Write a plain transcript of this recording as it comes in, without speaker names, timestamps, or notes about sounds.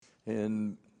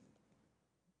And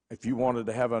if you wanted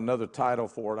to have another title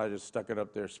for it, I just stuck it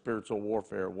up there, Spiritual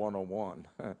Warfare 101,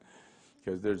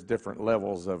 because there's different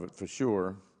levels of it for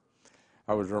sure.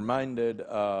 I was reminded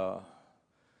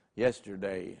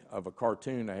yesterday of a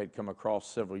cartoon I had come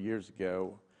across several years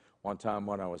ago, one time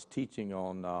when I was teaching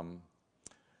on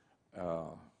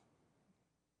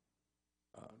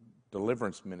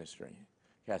deliverance ministry,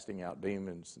 casting out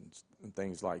demons and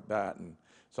things like that. And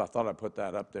so I thought I'd put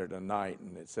that up there tonight,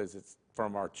 and it says it's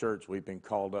from our church, we've been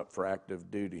called up for active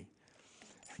duty.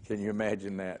 Can you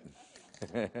imagine that?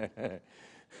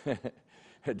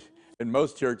 In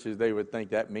most churches, they would think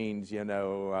that means, we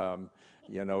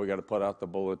got to put out the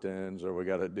bulletins or we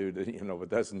got to do the, but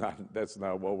that's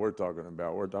not what we're talking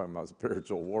about. We're talking about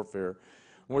spiritual warfare.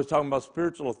 We're talking about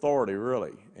spiritual authority,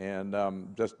 really. And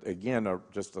just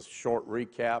a short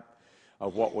recap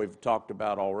of what we've talked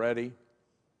about already.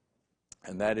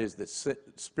 And that is that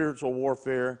spiritual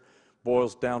warfare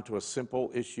boils down to a simple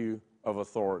issue of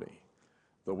authority.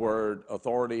 The word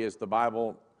authority, as the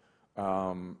Bible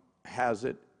has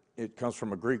it, it comes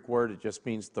from a Greek word. It just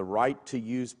means the right to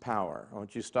use power. I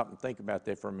want you to stop and think about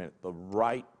that for a minute. The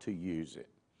right to use it.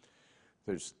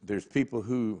 There's people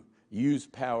who use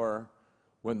power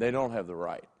when they don't have the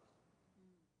right.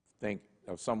 Think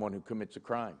of someone who commits a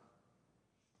crime.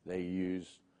 They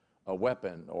use a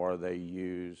weapon or they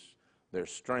use their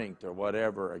strength or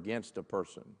whatever against a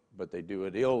person, but they do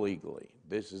it illegally.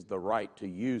 This is the right to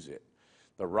use it,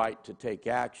 the right to take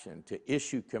action, to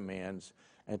issue commands,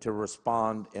 and to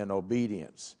respond in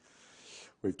obedience.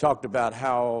 We've talked about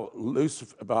how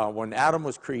when Adam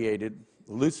was created,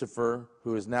 Lucifer,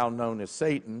 who is now known as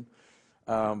Satan,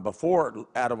 before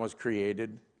Adam was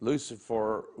created,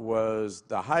 Lucifer was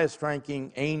the highest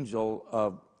ranking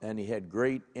angel and he had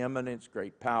great eminence,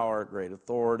 great power, great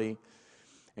authority.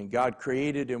 And God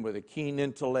created him with a keen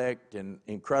intellect and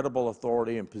incredible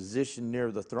authority and position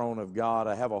near the throne of God.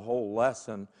 I have a whole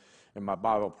lesson in my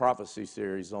Bible prophecy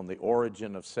series on the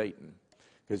origin of Satan.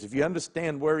 Because if you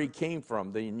understand where he came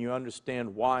from, then you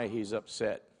understand why he's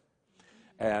upset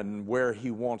and where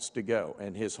he wants to go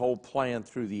and his whole plan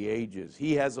through the ages.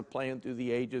 He has a plan through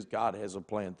the ages. God has a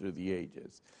plan through the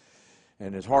ages.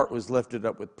 And his heart was lifted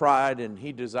up with pride, and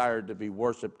he desired to be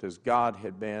worshiped as God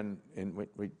had been. And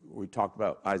we talked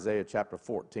about Isaiah chapter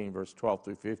 14, verse 12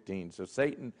 through 15. So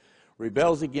Satan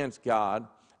rebels against God,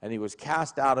 and he was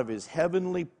cast out of his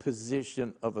heavenly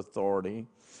position of authority.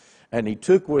 And he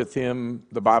took with him,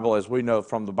 the Bible, as we know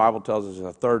from the Bible tells us,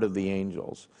 a third of the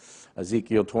angels.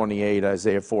 Ezekiel 28,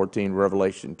 Isaiah 14,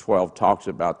 Revelation 12 talks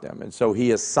about them. And so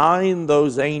he assigned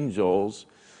those angels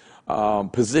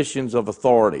positions of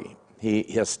authority. He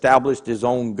established his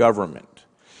own government,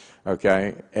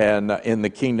 okay, and in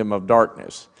the kingdom of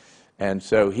darkness. And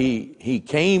so he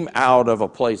came out of a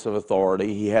place of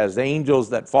authority. He has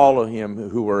angels that follow him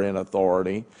who are in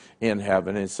authority in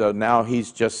heaven. And so now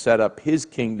he's just set up his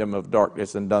kingdom of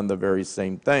darkness and done the very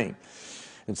same thing.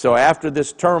 And so after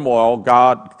this turmoil,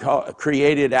 God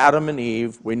created Adam and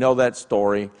Eve. We know that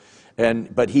story.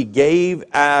 But he gave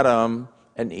Adam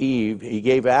and Eve, he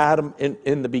gave Adam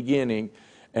in the beginning,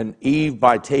 and Eve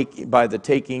by the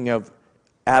taking of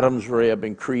Adam's rib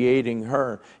and creating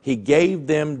her, he gave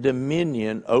them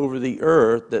dominion over the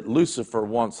earth that Lucifer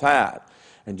once had.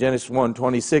 In Genesis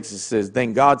 1:26 it says,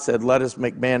 "Then God said, let us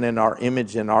make man in our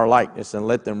image and our likeness, and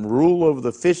let them rule over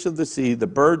the fish of the sea, the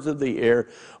birds of the air,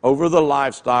 over the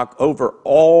livestock, over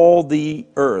all the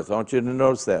earth." I want you to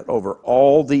notice that, over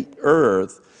all the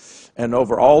earth, and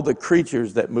over all the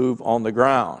creatures that move on the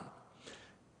ground.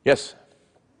 Yes?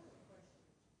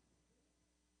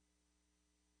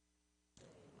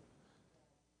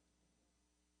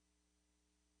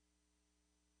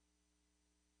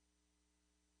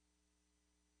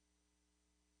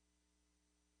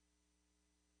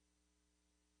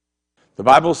 The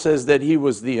Bible says that he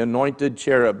was the anointed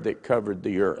cherub that covered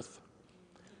the earth.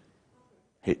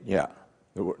 The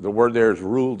word there is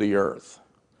ruled the earth.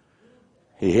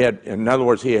 In other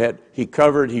words, he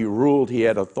covered, he ruled, he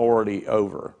had authority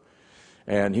over.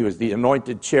 And he was the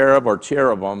anointed cherub or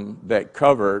cherubim that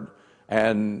covered,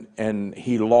 and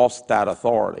he lost that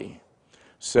authority.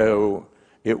 So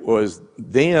it was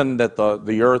then that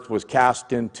the earth was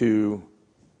cast into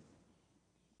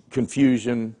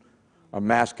confusion, a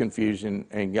mass confusion,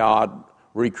 and God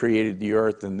recreated the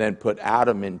earth and then put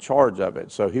Adam in charge of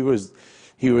it. So he was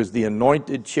the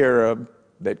anointed cherub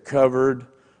that covered,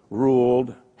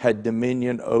 ruled, had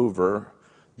dominion over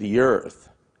the earth.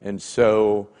 And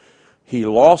so he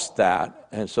lost that.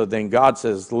 And so then God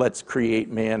says, let's create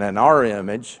man in our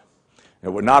image.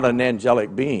 And we're not an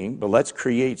angelic being, but let's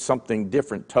create something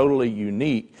different, totally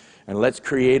unique. and let's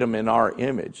create them in our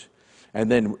image.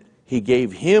 And then he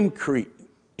gave him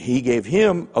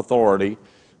authority.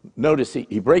 Notice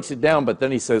he breaks it down, but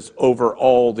then he says, over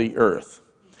all the earth.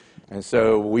 And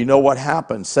so we know what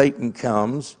happened. Satan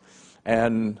comes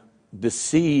and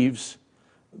deceives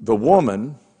the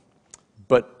woman,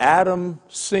 but Adam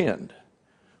sinned.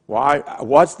 Why?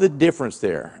 What's the difference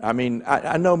there? I mean,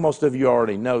 I know most of you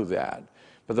already know that,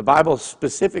 but the Bible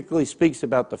specifically speaks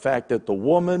about the fact that the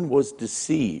woman was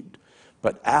deceived,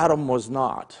 but Adam was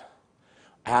not.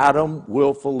 Adam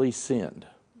willfully sinned.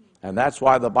 And that's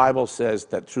why the Bible says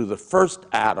that through the first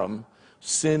Adam,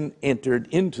 sin entered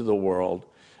into the world,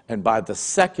 and by the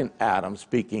second Adam,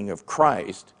 speaking of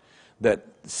Christ, that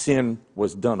sin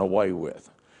was done away with.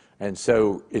 And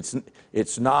so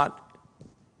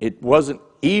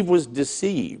Eve was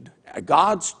deceived.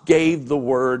 God gave the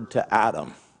word to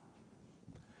Adam,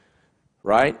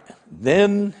 right?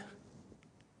 Then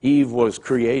Eve was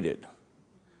created,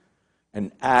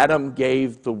 and Adam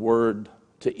gave the word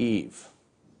to Eve.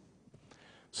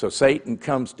 So Satan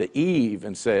comes to Eve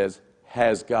and says,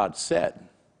 has God said?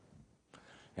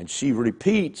 And she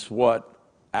repeats what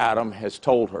Adam has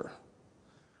told her.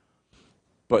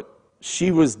 But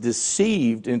she was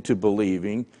deceived into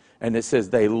believing, and it says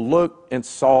they looked and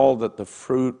saw that the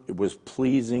fruit was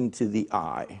pleasing to the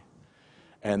eye,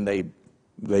 and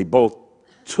they both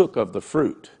took of the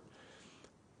fruit.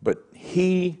 But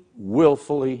he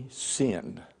willfully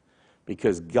sinned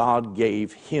because God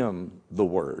gave him the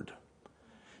word.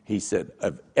 He said,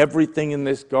 of everything in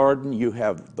this garden you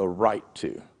have the right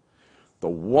to. The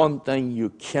one thing you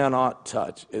cannot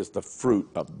touch is the fruit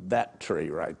of that tree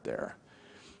right there.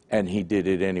 And he did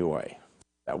it anyway.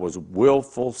 That was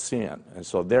willful sin. And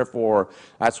so therefore,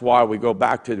 that's why we go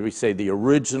back to, we say the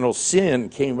original sin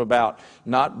came about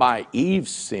not by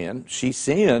Eve's sin. She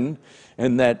sinned,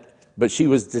 but she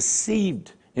was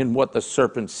deceived in what the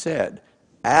serpent said.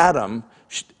 The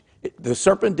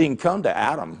serpent didn't come to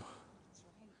Adam,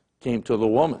 came to the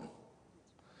woman.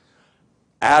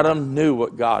 Adam knew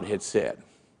what God had said,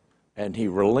 and he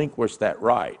relinquished that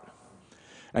right.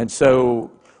 And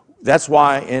so that's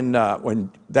why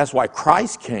that's why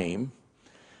Christ came,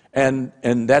 and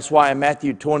that's why in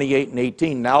Matthew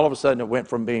 28:18, now all of a sudden it went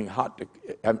from being hot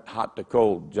to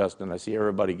cold. Justin, I see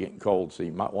everybody getting cold, so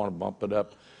you might want to bump it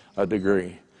up a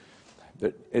degree.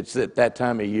 It's at that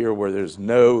time of year where there's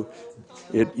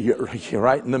you're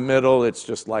right in the middle. It's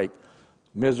just like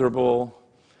miserable.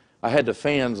 I had the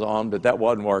fans on, but that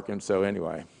wasn't working, so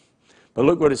anyway. But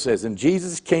look what it says. And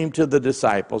Jesus came to the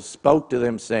disciples, spoke to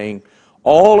them, saying,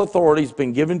 all authority has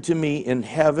been given to me in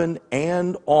heaven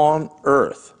and on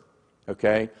earth.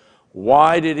 Okay?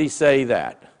 Why did he say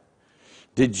that?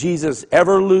 Did Jesus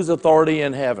ever lose authority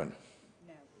in heaven?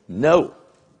 No.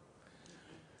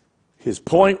 His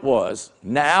point was,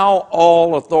 now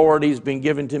all authority has been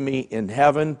given to me in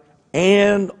heaven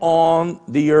and on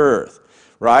the earth.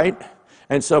 Right?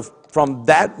 And so from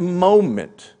that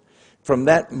moment,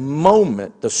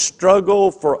 the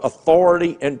struggle for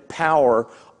authority and power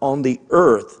on the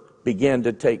earth began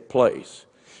to take place.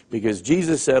 Because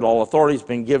Jesus said, all authority has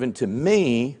been given to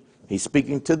me. He's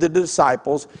speaking to the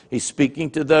disciples. He's speaking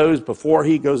to those before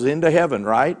he goes into heaven,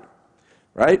 right?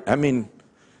 Right? I mean,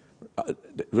 there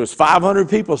was 500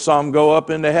 people saw him go up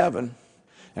into heaven.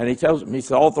 And he tells them, he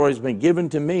said, all authority has been given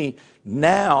to me.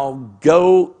 Now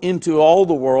go into all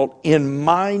the world. In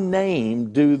my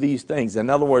name, do these things. In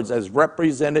other words, as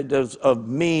representatives of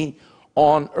me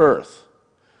on earth,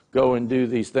 go and do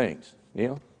these things.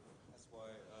 Neil? That's why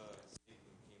Satan came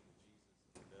to Jesus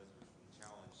in the desert and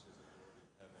challenged his authority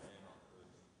in heaven and on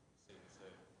earth. Satan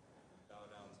said, bow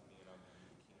down to me and I'll give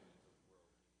you the kingdom of the world.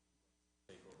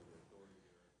 Take over the authority of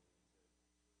the earth.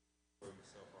 Throw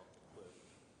yourself off the cliff.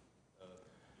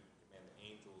 And the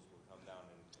angels will come down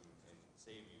and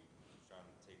save you. He's trying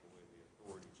to take away the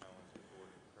authority, challenge the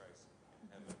authority of Christ in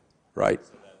heaven. Right.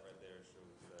 So that right there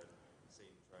shows that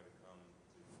Satan tried to come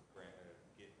to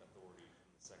get authority in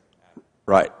the second Adam.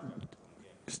 Right.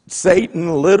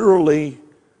 Satan literally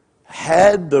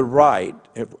had the right,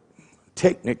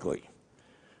 technically,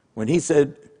 when he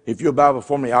said, if you'll bow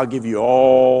before me, I'll give you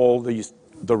all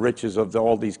the riches of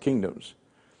all these kingdoms.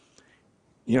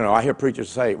 You know, I hear preachers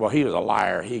say, well, he was a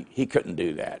liar. He couldn't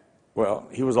do that. Well,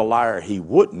 he was a liar. He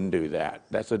wouldn't do that.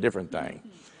 That's a different thing.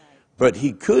 But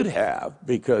he could have,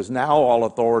 because now all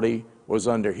authority was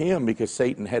under him, because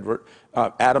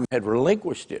Adam had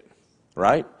relinquished it,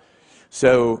 right?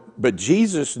 So, but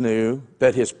Jesus knew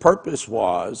that his purpose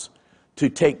was to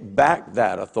take back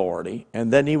that authority,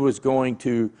 and then he was going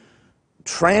to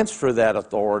transfer that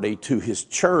authority to his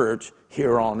church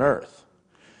here on earth.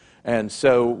 And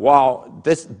so while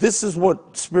this is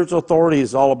what spiritual authority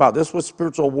is all about, this is what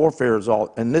spiritual warfare is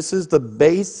all, and this is the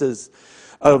basis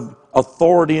of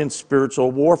authority in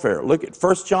spiritual warfare. Look at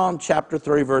 1 John chapter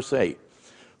 3, verse 8.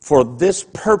 For this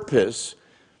purpose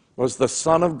was the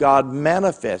Son of God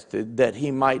manifested, that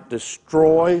he might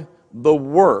destroy the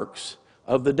works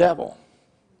of the devil.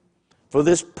 For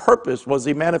this purpose was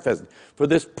he manifested. For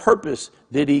this purpose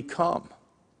did he come.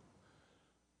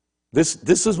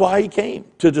 This is why he came,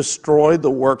 to destroy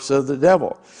the works of the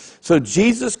devil. So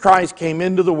Jesus Christ came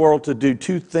into the world to do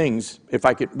two things, if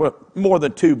I could, well, more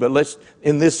than two, but let's,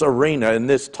 in this arena, in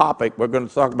this topic, we're going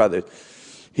to talk about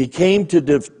this. He came to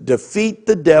defeat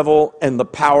the devil and the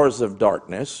powers of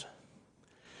darkness,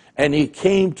 and he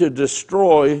came to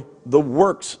destroy the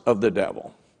works of the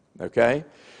devil, okay?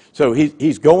 So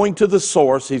he's going to the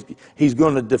source. He's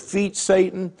going to defeat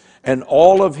Satan and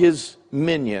all of his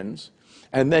minions,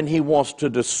 and then he wants to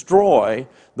destroy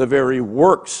the very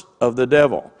works of the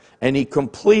devil. And he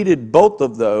completed both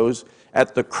of those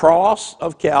at the cross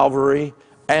of Calvary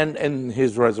and in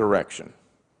his resurrection.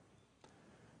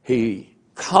 He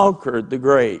conquered the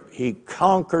grave. He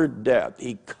conquered death.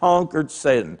 He conquered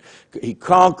Satan. He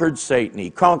conquered Satan.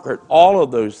 He conquered all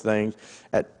of those things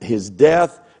at his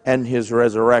death and his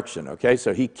resurrection. Okay,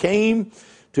 so he came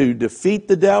to defeat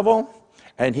the devil,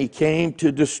 and he came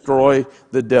to destroy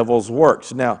the devil's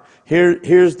works. Now,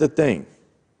 here's the thing.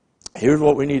 Here's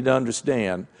what we need to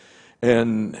understand.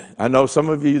 And I know some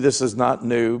of you, this is not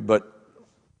new, but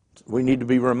we need to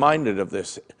be reminded of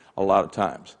this a lot of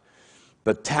times.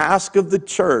 The task of the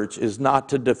church is not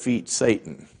to defeat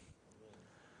Satan,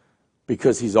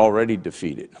 because he's already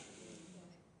defeated.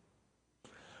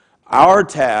 Our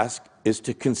task is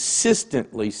to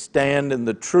consistently stand in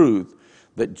the truth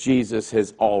that Jesus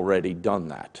has already done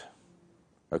that.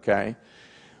 Okay?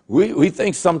 We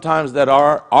think sometimes that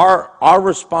our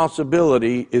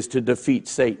responsibility is to defeat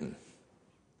Satan.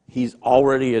 He's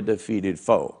already a defeated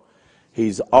foe.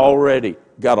 He's already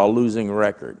got a losing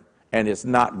record, and it's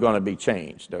not going to be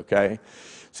changed, okay?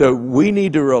 So we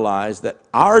need to realize that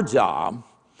our job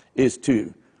is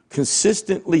to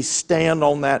consistently stand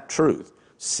on that truth.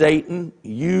 Satan,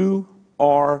 you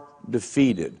are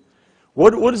defeated.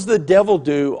 What does the devil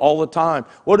do all the time?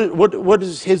 What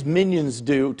does his minions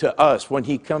do to us when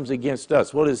he comes against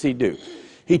us? What does he do?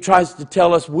 He tries to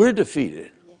tell us we're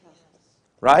defeated,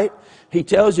 right? He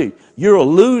tells you you're a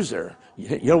loser.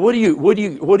 You know, what are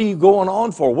you going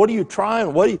on for? What are you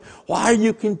trying? Why are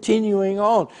you continuing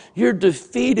on? You're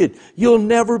defeated. You'll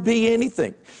never be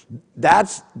anything.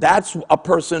 That's a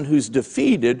person who's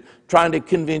defeated, trying to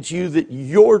convince you that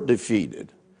you're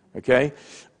defeated. Okay?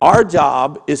 Our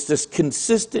job is to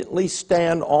consistently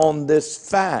stand on this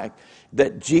fact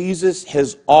that Jesus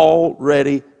has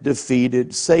already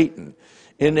defeated Satan.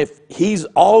 And if he's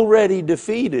already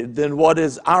defeated, then what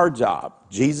is our job?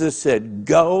 Jesus said,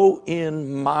 go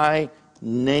in my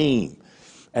name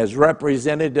as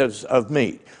representatives of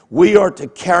me. We are to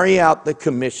carry out the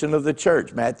commission of the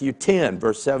church. Matthew 10,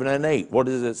 verse 7 and 8. What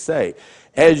does it say?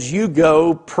 As you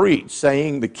go, preach,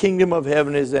 saying, the kingdom of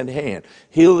heaven is at hand.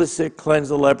 Heal the sick, cleanse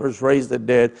the lepers, raise the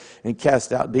dead, and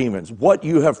cast out demons. What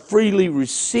you have freely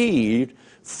received,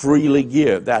 freely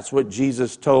give. That's what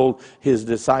Jesus told his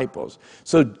disciples.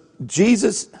 So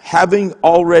Jesus, having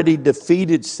already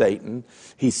defeated Satan,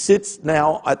 he sits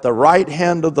now at the right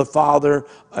hand of the Father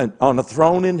on a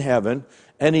throne in heaven,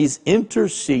 and he's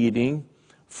interceding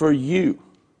for you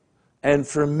and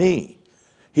for me.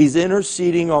 He's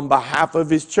interceding on behalf of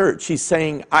his church. He's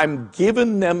saying, I'm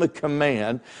giving them a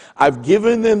command. I've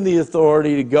given them the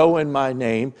authority to go in my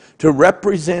name, to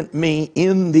represent me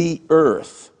in the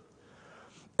earth.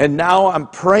 And now I'm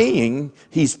praying,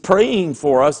 he's praying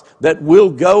for us that we'll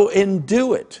go and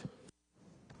do it.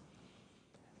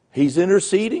 He's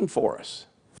interceding for us.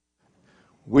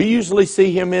 We usually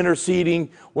see him interceding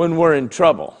when we're in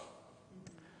trouble.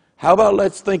 How about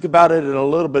let's think about it in a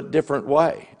little bit different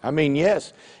way? I mean,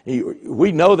 yes,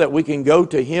 we know that we can go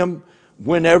to him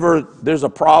whenever there's a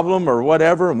problem or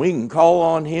whatever, and we can call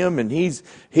on him, and he's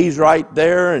right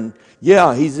there, and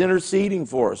yeah, he's interceding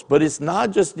for us. But it's not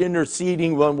just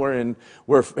interceding when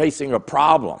we're facing a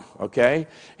problem, okay?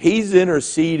 He's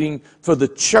interceding for the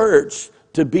church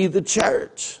to be the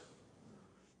church.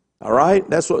 All right?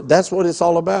 That's what it's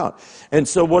all about. And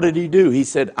so what did he do? He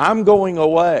said, I'm going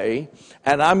away,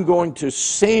 and I'm going to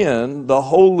send the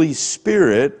Holy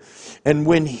Spirit, And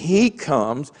when he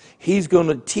comes, he's going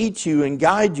to teach you and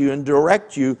guide you and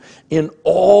direct you in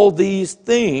all these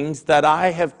things that I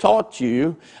have taught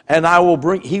you. And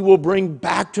he will bring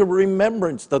back to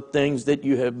remembrance the things that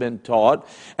you have been taught.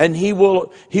 And he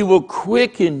will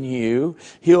quicken you.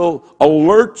 He'll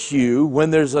alert you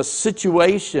when there's a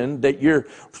situation that you're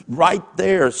right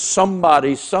there,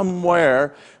 somebody,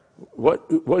 somewhere.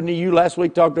 Wasn't it you last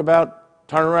week talked about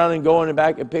turn around and going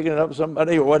back and picking up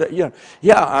somebody or what? Yeah.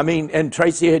 I mean, and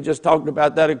Tracy had just talked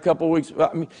about that a couple of weeks.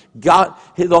 I mean, God,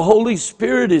 the Holy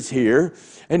Spirit is here,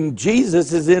 and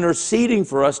Jesus is interceding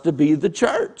for us to be the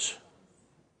church.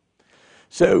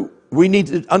 So we need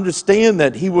to understand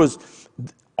that he was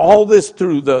all this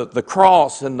through the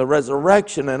cross and the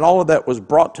resurrection, and all of that was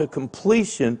brought to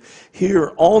completion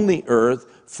here on the earth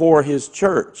for his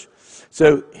church.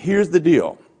 So here's the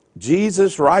deal.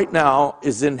 Jesus right now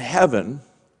is in heaven,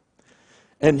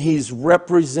 and he's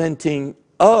representing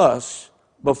us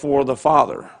before the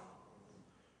Father.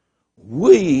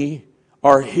 We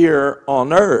are here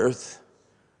on earth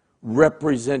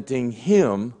representing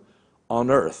him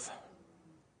on earth.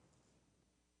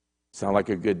 Sound like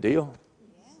a good deal?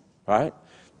 Right?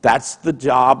 That's the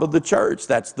job of the church.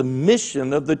 That's the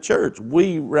mission of the church.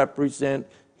 We represent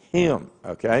him,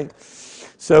 okay?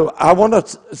 So I want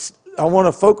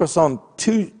to focus on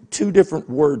two different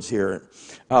words here,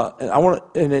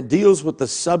 and it deals with the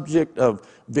subject of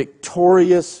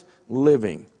victorious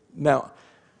living. Now,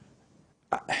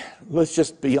 let's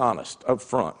just be honest up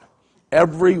front.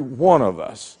 Every one of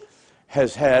us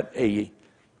has had a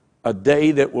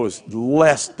day that was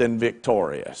less than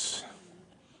victorious.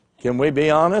 Can we be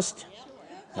honest?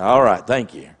 All right,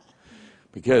 thank you.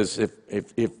 Because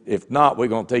if not, we're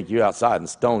going to take you outside and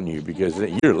stone you because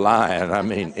you're lying, I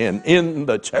mean, in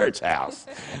the church house.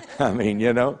 I mean,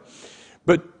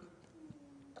 But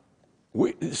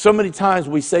so many times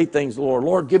we say things,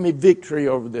 Lord, give me victory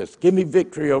over this. Give me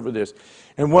victory over this.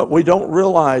 And what we don't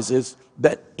realize is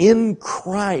that in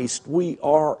Christ we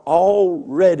are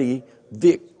already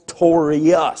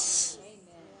victorious.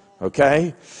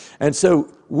 Okay? And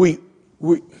so we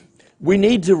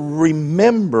need to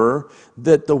remember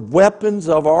that the weapons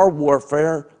of our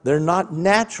warfare, they're not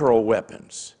natural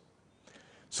weapons.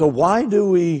 So why do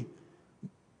we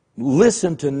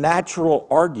listen to natural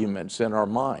arguments in our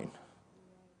mind?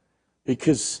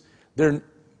 Because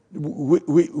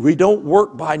we don't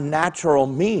work by natural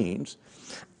means,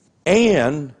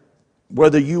 and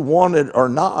whether you want it or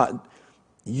not,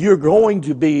 you're going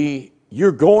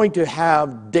to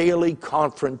have daily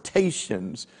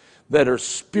confrontations that are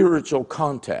spiritual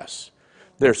contests.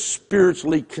 They're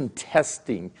spiritually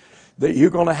contesting. That you're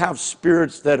going to have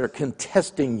spirits that are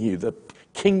contesting you. The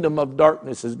kingdom of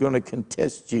darkness is going to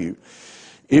contest you.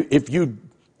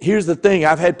 Here's the thing.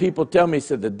 I've had people tell me,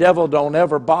 said, the devil don't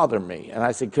ever bother me. And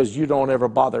I said, because you don't ever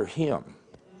bother him.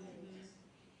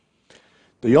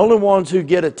 The only ones who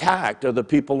get attacked are the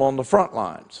people on the front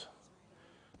lines.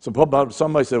 So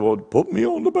somebody said, well, put me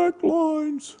on the back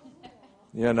lines.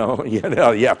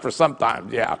 For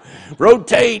sometimes, yeah.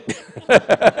 Rotate.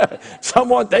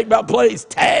 Someone take my place.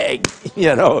 Tag.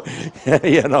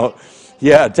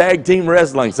 Yeah, tag team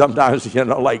wrestling sometimes,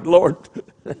 like, Lord,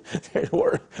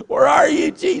 where are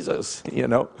you, Jesus?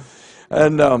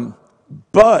 And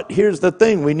but here's the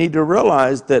thing. We need to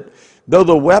realize that though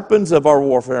the weapons of our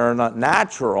warfare are not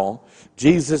natural,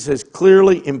 Jesus has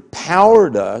clearly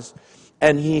empowered us,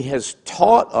 and he has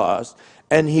taught us,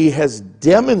 and he has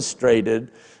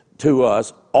demonstrated to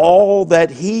us all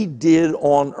that he did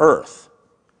on earth.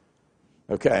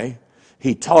 Okay?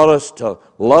 He taught us to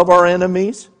love our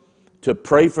enemies, to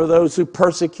pray for those who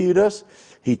persecute us.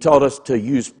 He taught us to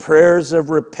use prayers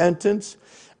of repentance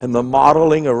and the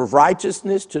modeling of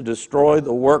righteousness to destroy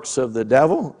the works of the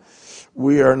devil.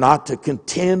 We are not to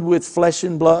contend with flesh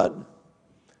and blood.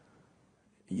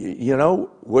 We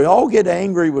all get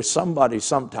angry with somebody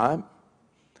sometime,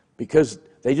 because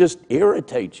they just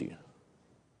irritate you.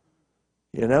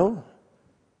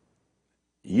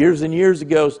 Years and years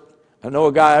ago, I know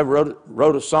a guy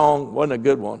wrote a song, wasn't a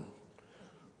good one,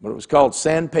 but it was called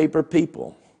Sandpaper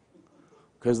People,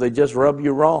 because they just rub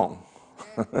you wrong.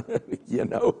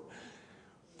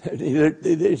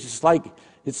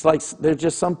 It's like there's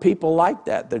just some people like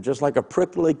that. They're just like a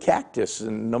prickly cactus,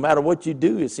 and no matter what you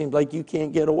do, it seems like you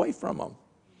can't get away from them.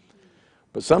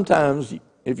 But sometimes,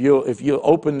 if you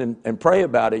open and pray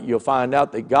about it, you'll find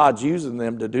out that God's using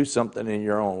them to do something in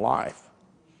your own life.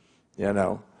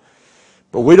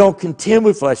 But we don't contend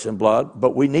with flesh and blood,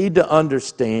 but we need to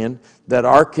understand that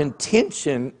our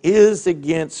contention is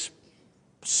against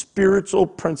spiritual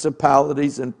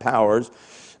principalities and powers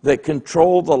that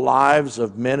control the lives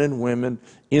of men and women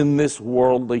in this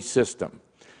worldly system.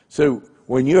 So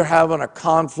when you're having a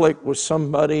conflict with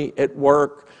somebody at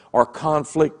work, or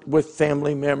conflict with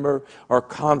family member, or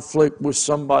conflict with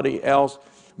somebody else,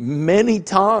 many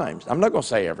times, I'm not going to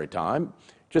say every time,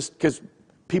 just because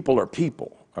people are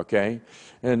people, okay?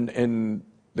 And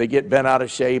they get bent out of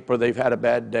shape, or they've had a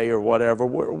bad day or whatever.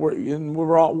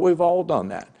 We've all done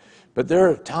that. But there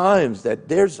are times that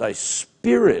there's a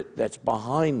spirit that's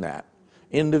behind that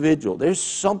individual. There's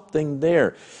something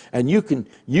there. And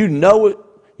you know it.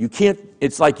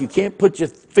 It's like you can't put your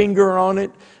finger on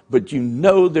it, but you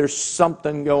know there's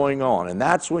something going on. And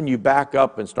that's when you back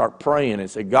up and start praying and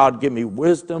say, God, give me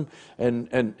wisdom and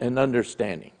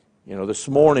understanding. You know, this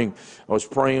morning I was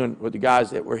praying with the guys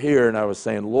that were here, and I was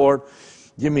saying, Lord,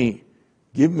 give me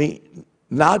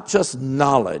not just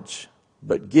knowledge,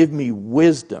 but give me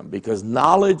wisdom, because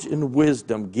knowledge and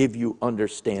wisdom give you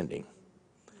understanding.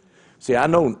 See, I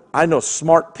know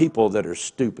smart people that are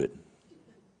stupid.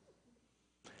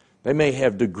 They may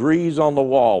have degrees on the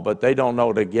wall, but they don't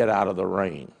know to get out of the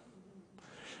rain.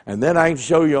 And then I can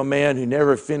show you a man who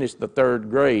never finished the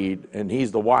 3rd grade, and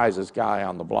he's the wisest guy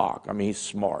on the block. I mean, he's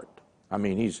smart. I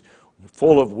mean, he's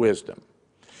full of wisdom.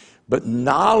 But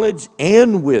knowledge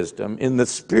and wisdom in the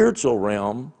spiritual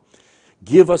realm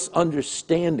give us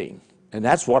understanding. And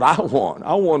that's what I want.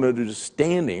 I want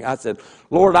understanding. I said,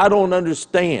 Lord, I don't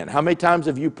understand. How many times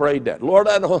have you prayed that? Lord,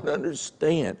 I don't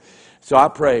understand. So I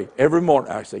pray every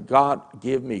morning. I say, God,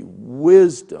 give me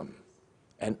wisdom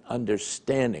and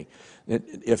understanding.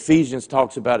 Ephesians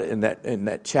talks about it in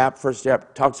that first chapter,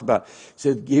 talks about, it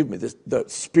said, give me the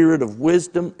spirit of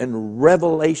wisdom and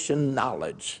revelation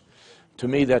knowledge. To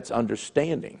me, that's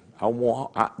understanding.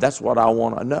 That's what I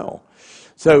want to know.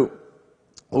 So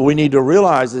what we need to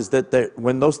realize is that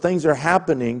when those things are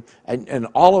happening, and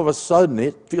all of a sudden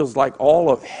it feels like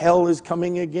all of hell is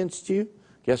coming against you,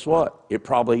 guess what? It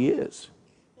probably is.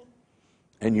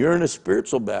 And you're in a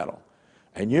spiritual battle.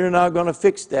 And you're not going to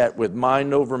fix that with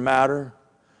mind over matter,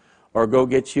 or go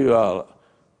get you a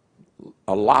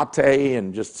latte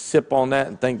and just sip on that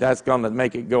and think that's going to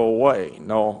make it go away.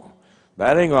 No,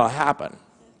 that ain't going to happen.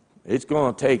 It's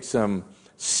going to take some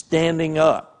standing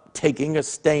up, taking a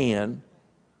stand,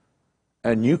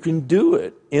 and you can do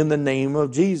it in the name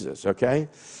of Jesus, okay?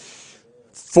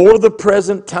 For the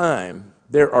present time,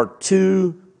 there are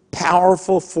 2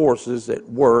 powerful forces at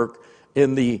work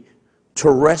in the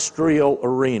terrestrial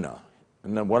arena.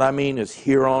 And then what I mean is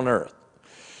here on earth.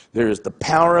 There is the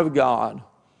power of God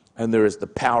and there is the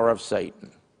power of Satan.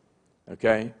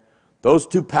 Okay? Those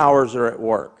 2 powers are at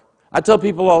work. I tell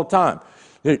people all the time,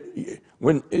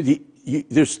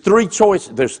 there's 3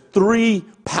 choices. There's 3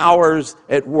 powers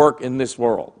at work in this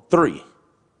world. 3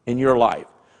 in your life.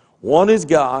 1 is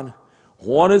God,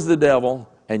 1 is the devil,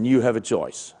 and you have a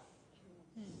choice.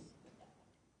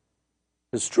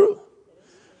 It's true.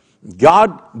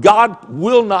 God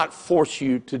will not force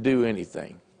you to do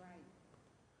anything.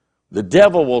 The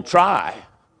devil will try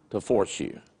to force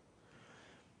you.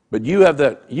 But you have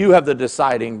the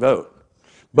deciding vote.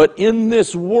 But in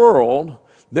this world,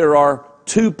 there are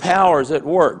 2 powers at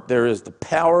work. There is the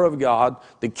power of God,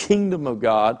 the kingdom of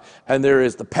God, and there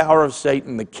is the power of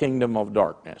Satan, the kingdom of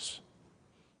darkness.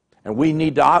 And we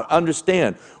need to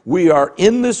understand, we are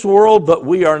in this world, but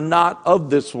we are not of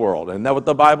this world. Isn't that what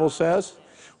the Bible says?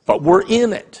 But we're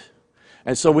in it.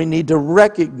 And so we need to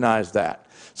recognize that.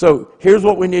 So here's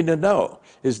what we need to know,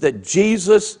 is that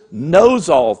Jesus knows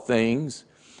all things,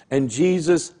 and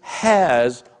Jesus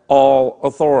has all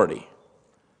authority.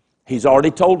 He's already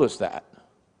told us that.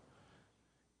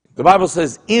 The Bible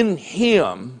says, in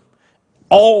Him,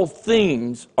 all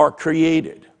things are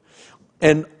created,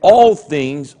 and all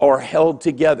things are held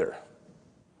together.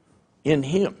 In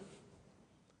Him.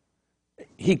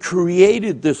 He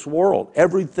created this world,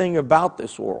 everything about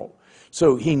this world.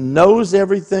 So He knows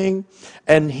everything,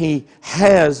 and He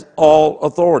has all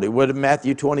authority. What did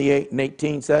Matthew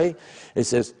 28:18 say? It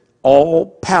says, all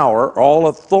power, all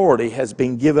authority has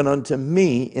been given unto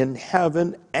me in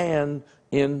heaven and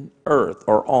in earth,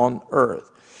 or on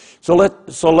earth. So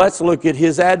let's look at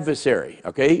His adversary,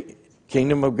 okay?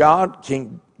 Kingdom of God,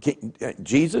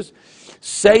 Jesus.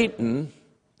 Satan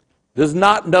does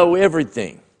not know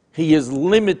everything. He is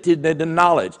limited in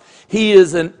knowledge. He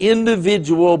is an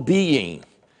individual being.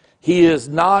 He is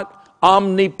not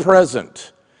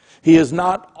omnipresent. He is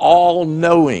not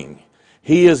all-knowing.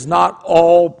 He is not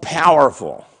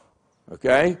all-powerful.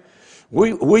 Okay?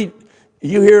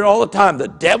 You hear it all the time. The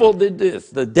devil did this.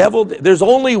 The devil did. There's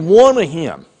only one of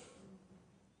him.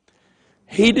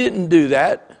 He didn't do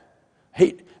that.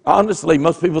 Honestly,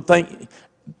 most people think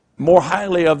more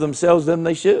highly of themselves than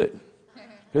they should.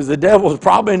 Because the devil's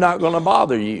probably not going to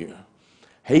bother you.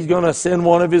 He's going to send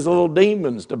one of his little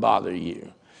demons to bother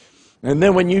you. And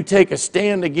then when you take a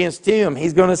stand against him,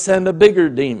 he's going to send a bigger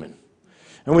demon.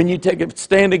 And when you take a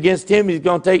stand against him, he's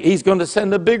going to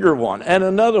send a bigger one and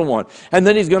another one. And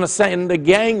then he's going to send a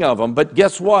gang of them. But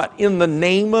guess what? In the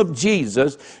name of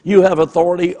Jesus, you have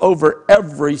authority over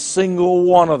every single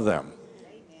one of them.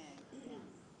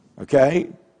 Okay?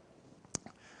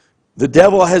 The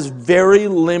devil has very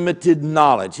limited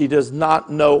knowledge. He does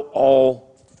not know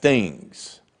all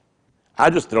things. I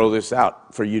just throw this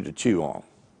out for you to chew on.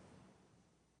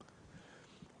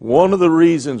 One of the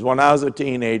reasons when I was a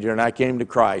teenager and I came to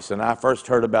Christ and I first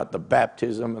heard about the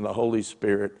baptism and the Holy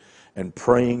Spirit and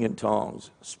praying in tongues,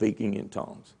 speaking in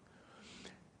tongues.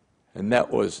 And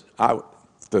that was,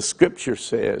 the scripture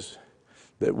says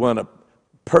that when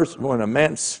a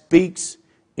man speaks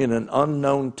in an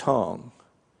unknown tongue,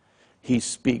 he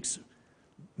speaks,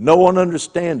 no one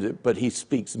understands it, but he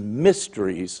speaks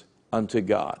mysteries unto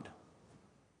God.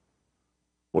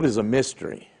 What is a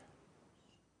mystery?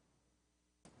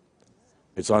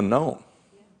 It's unknown.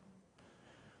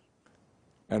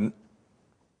 And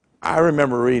I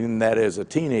remember reading that as a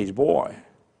teenage boy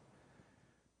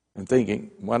and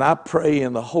thinking, when I pray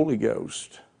in the Holy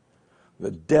Ghost,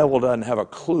 the devil doesn't have a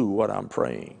clue what I'm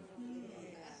praying.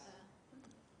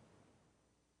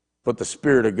 But the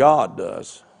Spirit of God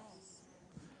does.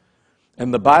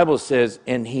 And the Bible says,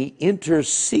 and he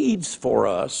intercedes for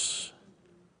us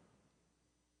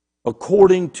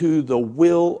according to the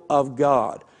will of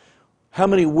God. How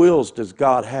many wills does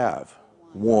God have?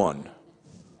 One.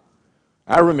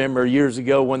 I remember years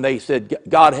ago when they said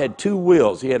God had two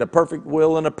wills. He had a perfect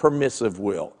will and a permissive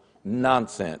will.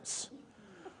 Nonsense.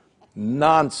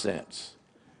 Nonsense.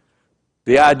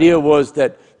 The idea was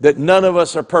that none of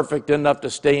us are perfect enough to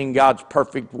stay in God's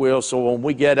perfect will. So when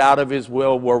we get out of his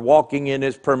will, we're walking in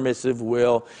his permissive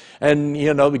will. And,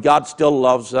 you know, God still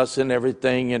loves us and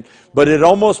everything. But it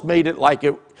almost made it like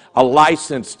a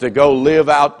license to go live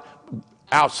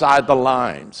outside the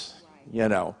lines, you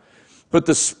know. But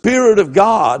the Spirit of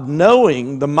God,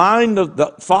 knowing the mind of the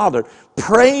Father,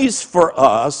 prays for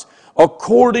us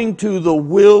according to the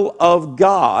will of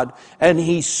God, and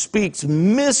he speaks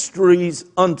mysteries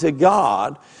unto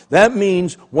God. That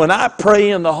means when I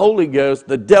pray in the Holy Ghost,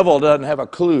 the devil doesn't have a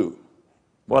clue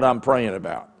what I'm praying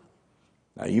about.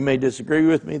 Now, you may disagree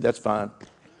with me. That's fine.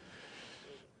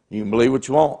 You can believe what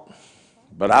you want.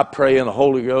 But I pray in the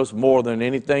Holy Ghost more than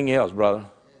anything else, brother.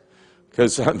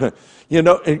 Because, you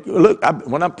know, look,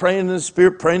 when I'm praying in the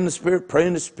Spirit,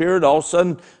 all of a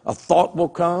sudden a thought will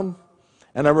come.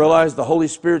 And I realize the Holy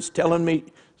Spirit's telling me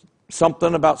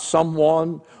something about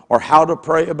someone or how to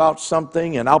pray about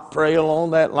something. And I'll pray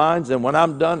along that lines. And when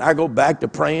I'm done, I go back to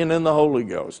praying in the Holy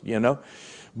Ghost, you know.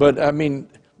 But, I mean,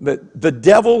 the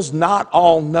devil's not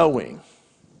all-knowing.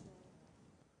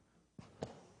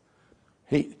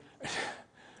 The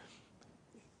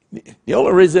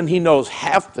only reason he knows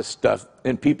half the stuff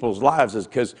in people's lives is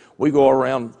because we go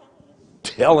around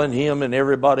telling him and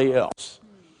everybody else.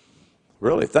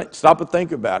 Really, stop and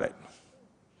think about it.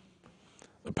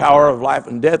 The power of life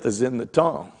and death is in the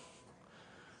tongue.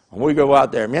 And we go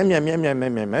out there, complain,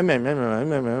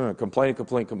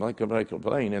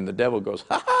 and the devil goes,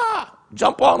 ha ha,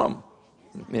 jump on them.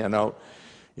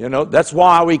 You know, that's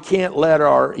why we can't let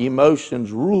our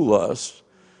emotions rule us.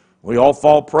 We all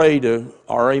fall prey to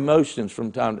our emotions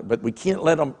from time to time, but we can't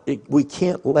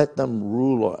let them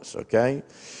rule us, okay?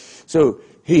 So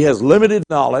he has limited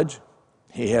knowledge,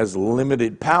 he has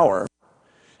limited power,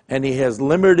 and he has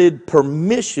limited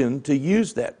permission to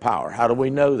use that power. How do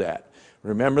we know that?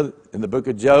 Remember in the book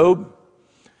of Job,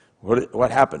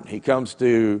 what happened? He comes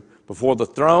before the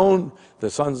throne, the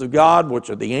sons of God,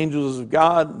 which are the angels of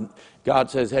God.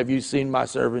 God says, have you seen my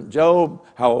servant Job,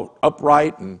 how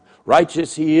upright and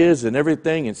righteous he is and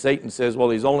everything? And Satan says, well,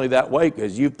 he's only that way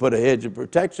because you've put a hedge of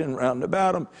protection round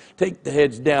about him. Take the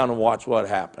hedge down and watch what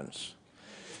happens.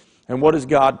 And what does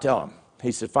God tell him?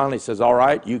 He finally says, all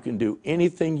right, you can do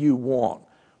anything you want,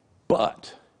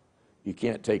 but you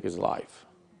can't take his life.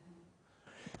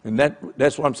 And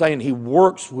that's what I'm saying. He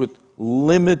works with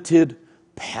limited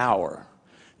power.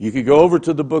 You could go over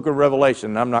to the book of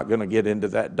Revelation, and I'm not going to get into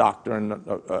that doctrine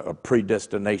of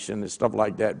predestination and stuff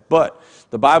like that, but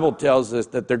the Bible tells us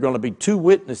that there are going to be two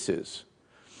witnesses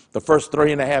the first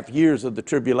 3.5 years of the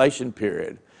tribulation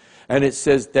period. And it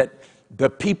says that the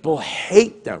people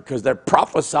hate them because they're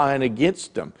prophesying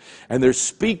against them and they're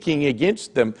speaking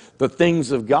against them the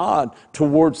things of God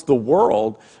towards the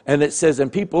world. And it says,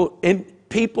 and people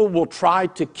people will try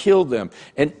to kill them.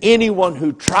 And anyone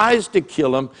who tries to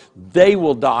kill them, they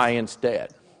will die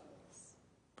instead.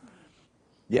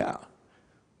 Yeah.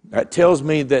 That tells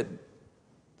me that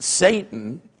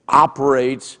Satan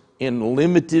operates in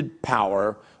limited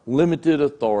power, limited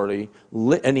authority,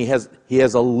 and he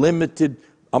has a limited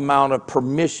amount of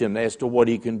permission as to what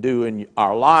he can do in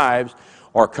our lives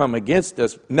or come against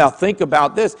us. Now think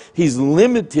about this. He's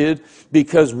limited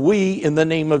because we, in the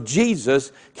name of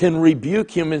Jesus, can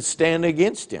rebuke him and stand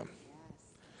against him.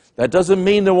 That doesn't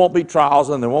mean there won't be trials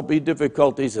and there won't be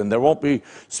difficulties and there won't be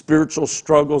spiritual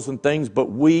struggles and things,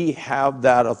 but we have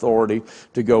that authority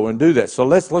to go and do that. So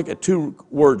let's look at two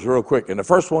words real quick. And the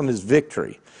first one is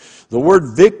victory. The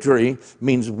word victory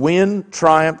means win,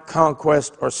 triumph,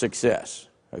 conquest, or success.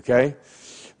 Okay?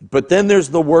 But then there's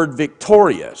the word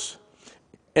victorious.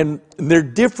 And they're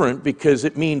different because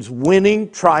it means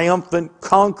winning, triumphant,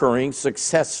 conquering,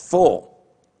 successful.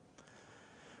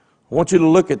 I want you to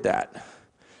look at that.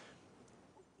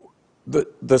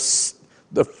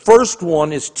 The first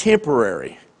one is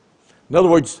temporary. In other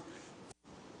words,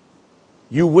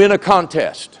 you win a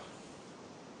contest.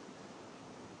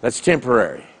 That's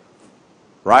temporary.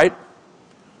 Right?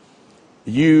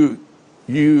 You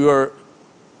are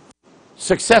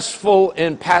successful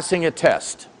in passing a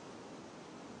test.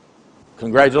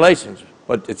 Congratulations,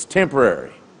 but it's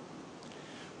temporary.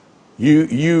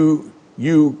 You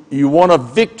won a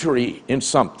victory in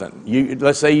something.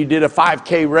 Let's say you did a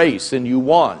 5K race and you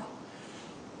won.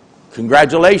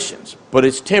 Congratulations, but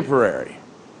it's temporary.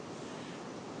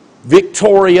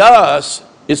 Victorious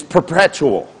is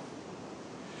perpetual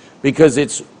because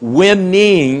it's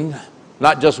winning,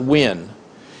 not just win.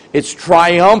 It's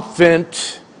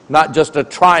triumphant, not just a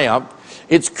triumph.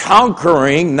 It's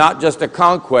conquering, not just a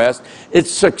conquest. It's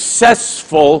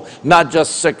successful, not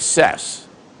just success.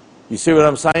 You see what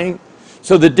I'm saying?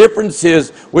 So the difference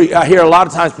is, I hear a lot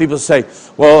of times people say,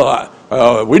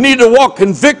 well, we need to walk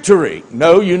in victory.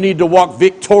 No, you need to walk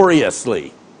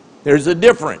victoriously. There's a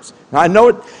difference. I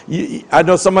know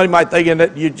somebody might think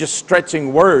that you're just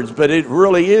stretching words, but it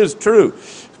really is true.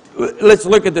 Let's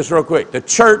look at this real quick. The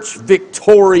church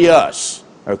victorious,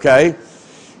 okay?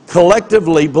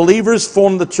 Collectively, believers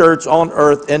form the church on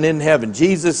earth and in heaven.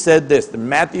 Jesus said this in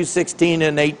Matthew 16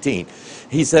 and 18.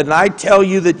 He said, and I tell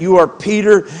you that you are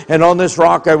Peter, and on this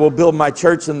rock I will build my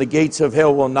church, and the gates of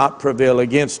hell will not prevail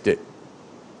against it.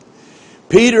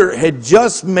 Peter had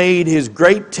just made his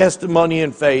great testimony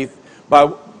in faith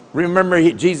by, remember,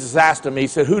 Jesus asked him, he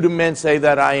said, who do men say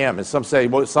that I am? And some say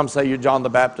you're John the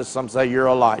Baptist, some say you're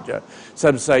Elijah,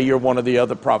 some say you're one of the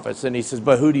other prophets. And he says,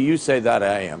 but who do you say that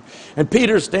I am? And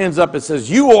Peter stands up and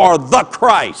says, you are the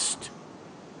Christ,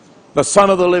 the Son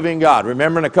of the living God.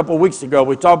 Remember, a couple of weeks ago,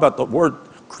 we talked about the word,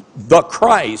 the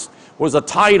Christ was a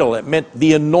title. It meant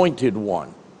the anointed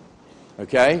one.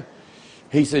 Okay?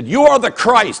 He said, you are the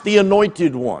Christ, the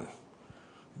anointed one.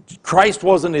 Christ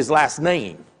wasn't his last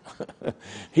name.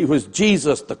 He was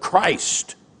Jesus the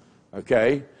Christ.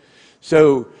 Okay?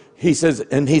 So he says,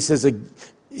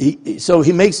 so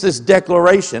he makes this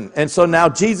declaration. And so now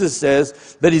Jesus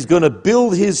says that he's going to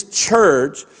build his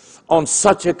church on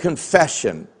such a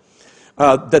confession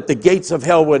that the gates of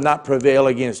hell would not prevail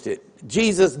against it.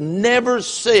 Jesus never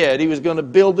said he was going to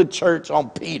build the church on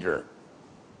Peter.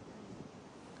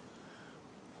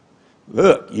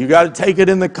 Look, you got to take it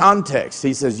in the context.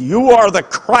 He says, you are the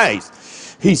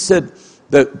Christ. He said,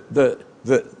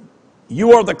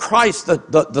 you are the Christ,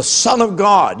 the Son of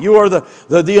God. You are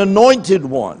the anointed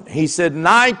one. He said, and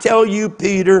I tell you,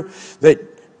 Peter,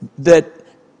 that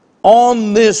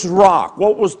on this rock,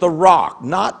 what was the rock?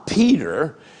 Not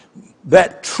Peter,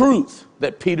 that truth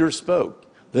that Peter spoke,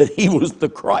 that he was the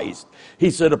Christ. He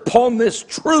said, upon this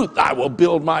truth I will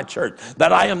build my church,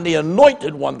 that I am the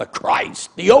anointed one, the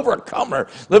Christ, the overcomer,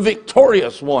 the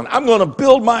victorious one. I'm going to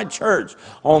build my church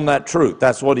on that truth.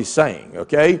 That's what he's saying,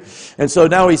 okay? And so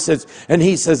now he says,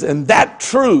 and that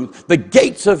truth, the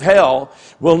gates of hell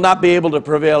will not be able to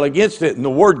prevail against it. And the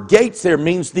word gates there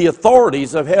means the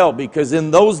authorities of hell, because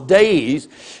in those days,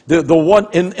 the one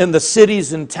in the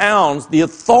cities and towns, the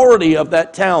authority of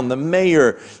that town, the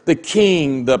mayor, the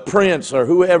king, the prince, or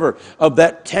whoever of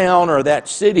that town or that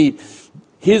city,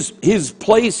 his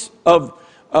place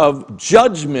of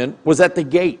judgment was at the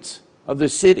gates of the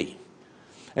city.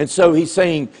 And so he's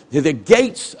saying the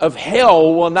gates of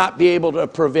hell will not be able to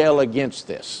prevail against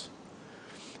this.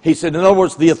 He said, in other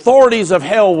words, the authorities of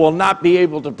hell will not be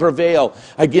able to prevail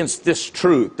against this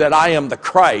truth, that I am the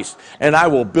Christ, and I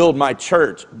will build my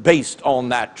church based on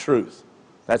that truth.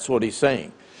 That's what he's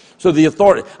saying. So the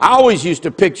authority, I always used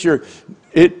to picture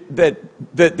that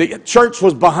the church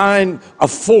was behind a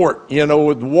fort,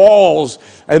 with walls,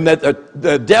 and that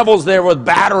the devil's there with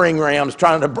battering rams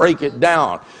trying to break it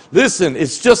down. Listen,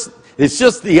 it's just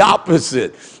the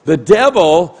opposite. The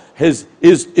devil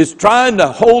is trying to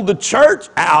hold the church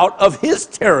out of his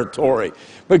territory.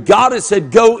 But God has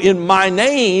said, go in my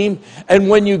name, and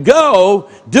when you go,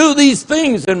 do these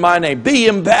things in my name. Be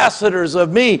ambassadors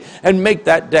of me, and make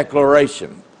that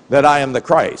declaration that I am the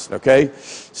Christ, okay?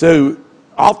 So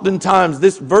oftentimes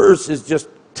this verse is just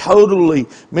totally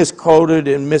misquoted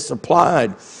and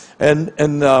misapplied.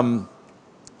 And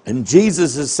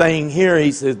Jesus is saying here,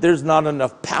 he says, there's not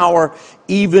enough power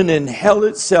even in hell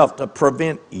itself to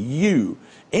prevent you,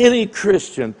 any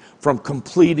Christian, from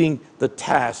completing the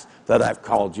task that I've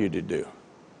called you to do.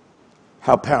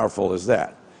 How powerful is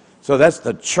that? So that's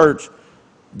the church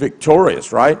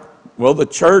victorious, right? Well, the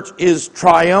church is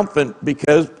triumphant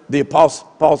because the Apostle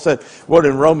Paul said, what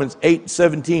in Romans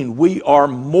 8:17, we are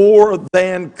more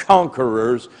than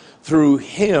conquerors through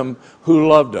him who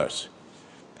loved us.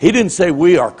 He didn't say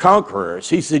we are conquerors.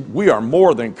 He said we are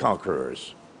more than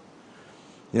conquerors.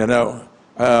 The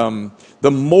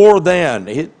more than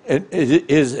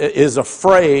is a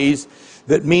phrase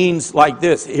that means like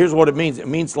this. Here's what it means. It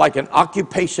means like an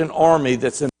occupation army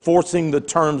that's enforcing the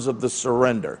terms of the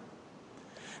surrender.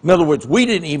 In other words, we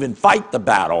didn't even fight the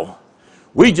battle.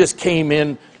 We just came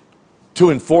in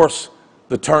to enforce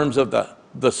the terms of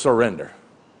the surrender.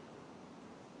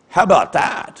 How about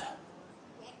that?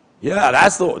 Yeah,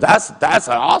 that's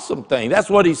an awesome thing. That's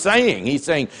what he's saying. He's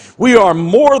saying we are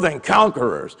more than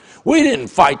conquerors. We didn't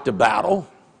fight the battle.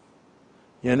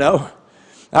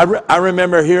 I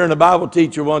remember hearing a Bible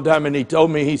teacher one time, and he told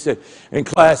me, he said, in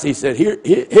class, he said,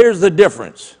 here's the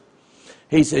difference.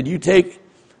 He said, you take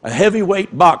a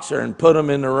heavyweight boxer and put him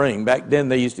in the ring. Back then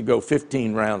they used to go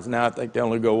 15 rounds. Now I think they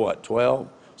only go, 12?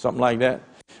 Something like that.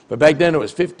 But back then it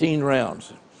was 15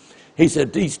 rounds. He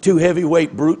said these two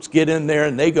heavyweight brutes get in there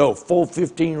and they go full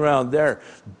 15 rounds. They're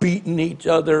beating each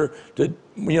other to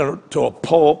a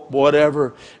pulp,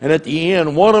 whatever. And at the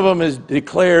end, one of them is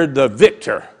declared the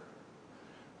victor,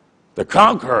 the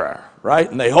conqueror, right?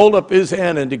 And they hold up his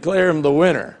hand and declare him the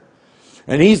winner.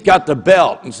 And he's got the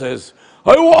belt and says,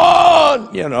 I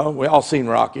won! We all seen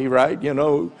Rocky, right? Adrian,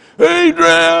 I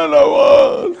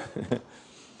won!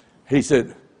 He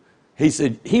said,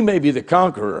 he may be the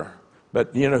conqueror,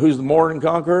 but who's the more than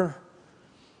conqueror?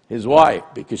 His wife,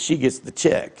 because she gets the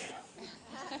check.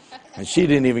 And she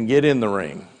didn't even get in the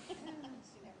ring.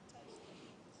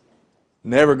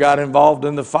 Never got involved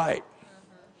in the fight.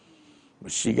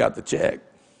 But she got the check.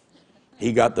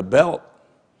 He got the belt.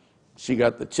 She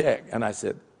got the check. And I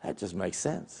said, that just makes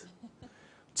sense.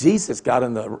 Jesus got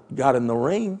in the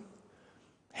ring.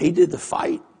 He did the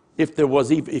fight, if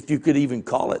you could even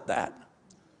call it that.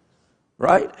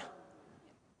 Right?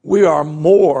 We are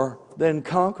more than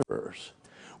conquerors.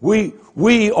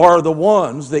 We are the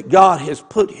ones that God has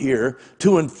put here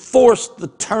to enforce the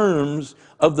terms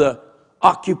of the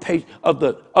occupation of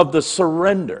the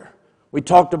surrender. We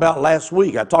talked about last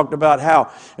week. I talked about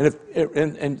how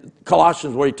in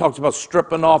Colossians, where he talks about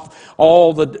stripping off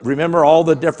all the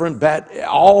different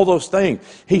all those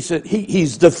things. He said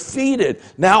he's defeated.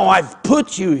 Now I've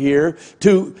put you here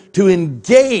to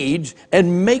engage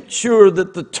and make sure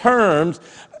that the terms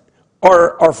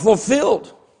are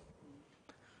fulfilled.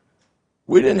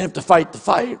 We didn't have to fight the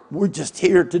fight. We're just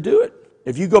here to do it.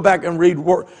 If you go back and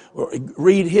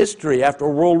read history after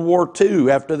World War II,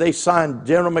 after they signed,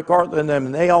 General MacArthur and them,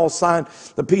 and they all signed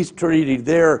the peace treaty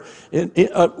there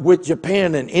with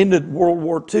Japan and ended World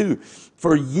War II.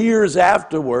 For years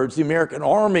afterwards, the American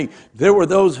Army, there were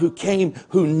those who came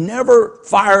who never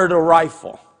fired a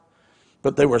rifle,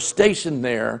 but they were stationed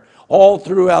there all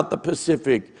throughout the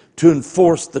Pacific to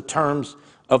enforce the terms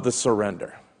of the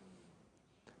surrender.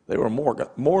 They were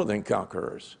more than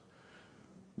conquerors.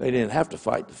 They didn't have to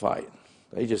fight the fight.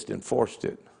 They just enforced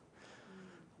it.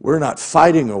 We're not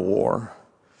fighting a war.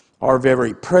 Our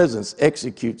very presence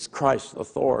executes Christ's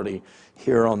authority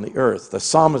here on the earth. The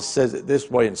psalmist says it this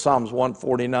way in Psalms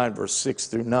 149, verse 6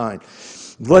 through 9.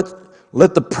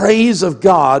 Let the praise of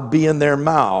God be in their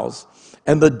mouths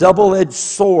and the double-edged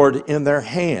sword in their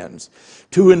hands,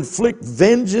 to inflict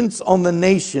vengeance on the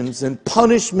nations and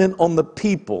punishment on the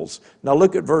peoples. Now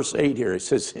look at verse 8 here. It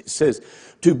says,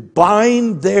 to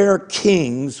bind their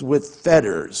kings with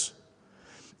fetters,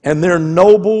 and their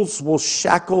nobles with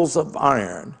shackles of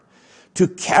iron, to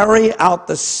carry out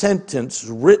the sentence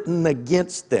written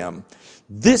against them.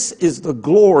 This is the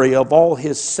glory of all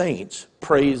his saints.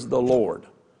 Praise the Lord.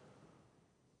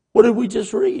 What did we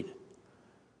just read?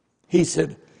 He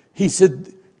said,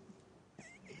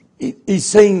 He's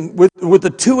saying with the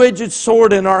two-edged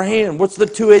sword in our hand. What's the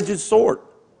two-edged sword?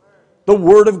 The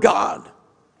Word of God.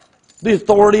 The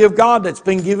authority of God that's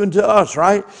been given to us,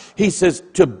 right? He says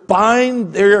to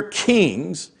bind their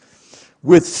kings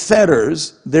with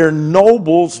fetters, their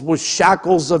nobles with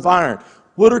shackles of iron.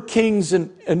 What are kings and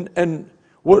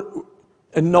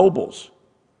nobles?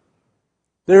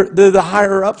 They're the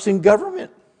higher ups in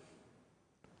government,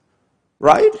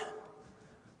 right?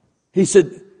 He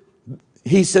says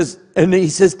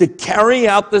to carry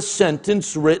out the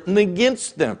sentence written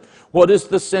against them. What is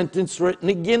the sentence written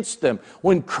against them?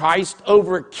 When Christ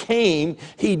overcame,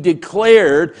 he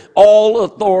declared, all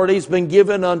authority has been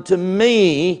given unto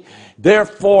me.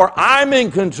 Therefore, I'm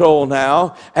in control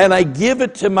now, and I give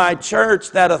it to my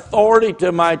church, that authority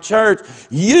to my church.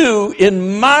 You,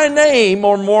 in my name,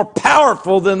 are more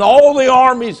powerful than all the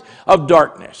armies of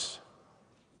darkness.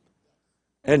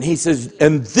 And he says,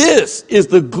 and this is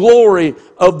the glory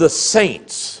of the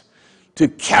saints, to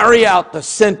carry out the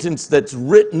sentence that's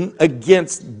written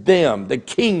against them, the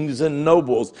kings and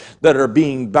nobles that are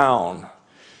being bound.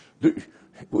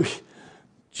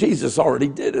 Jesus already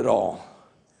did it all.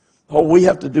 All we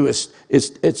have to do is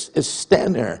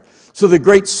stand there. So the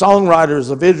great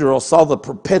songwriters of Israel saw the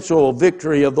perpetual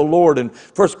victory of the Lord. In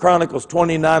 1 Chronicles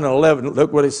 29:11,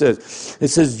 look what it says. It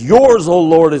says, yours, O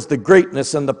Lord, is the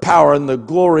greatness and the power and the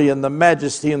glory and the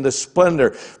majesty and the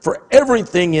splendor. For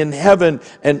everything in heaven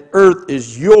and earth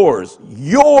is yours.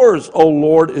 Yours, O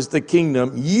Lord, is the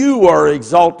kingdom. You are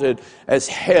exalted as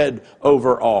head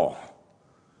over all.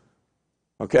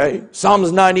 Okay?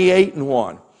 Psalms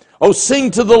 98:1. Oh, sing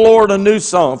to the Lord a new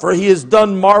song, for he has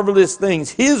done marvelous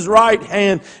things. His right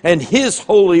hand and his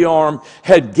holy arm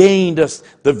had gained us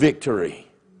the victory.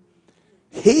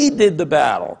 He did the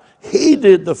battle. He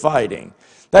did the fighting.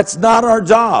 That's not our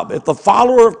job. If the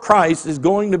follower of Christ is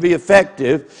going to be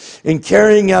effective in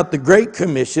carrying out the Great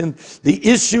Commission, the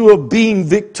issue of being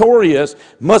victorious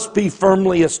must be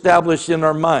firmly established in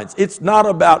our minds. It's not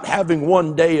about having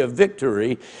one day of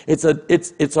victory. It's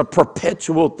a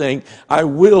perpetual thing. I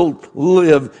will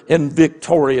live in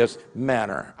victorious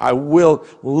manner. I will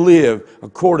live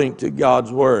according to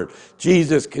God's word.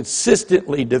 Jesus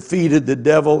consistently defeated the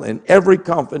devil in every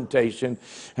confrontation,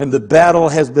 and the battle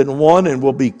has been won and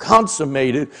will be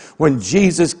consummated when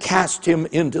Jesus cast him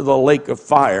into the lake of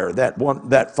fire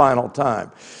that final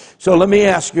time. So let me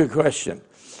ask you a question.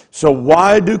 So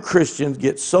why do Christians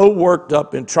get so worked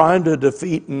up in trying to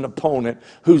defeat an opponent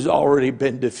who's already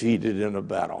been defeated in a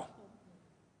battle?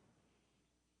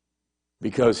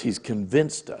 Because he's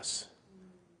convinced us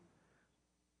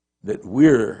that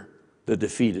we're the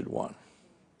defeated one.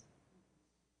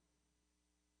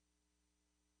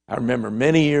 I remember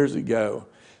many years ago,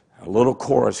 a little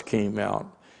chorus came out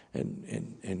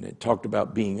and it talked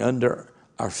about being under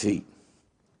our feet.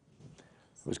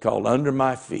 It was called Under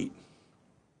My Feet.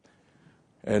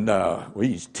 And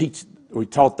we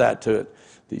taught that to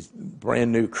these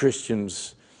brand new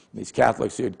Christians, these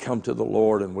Catholics who had come to the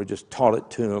Lord, and we just taught it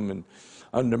to them, and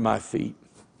under my feet.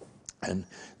 And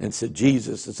said,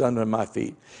 Jesus is under my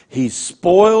feet. He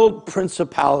spoiled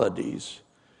principalities,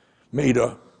 made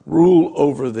a rule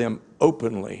over them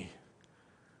openly.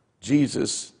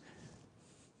 Jesus,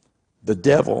 the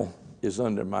devil, is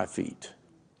under my feet.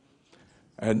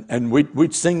 And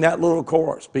we'd sing that little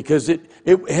chorus because it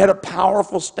had a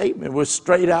powerful statement. It was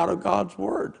straight out of God's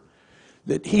word.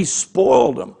 That he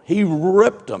spoiled them. He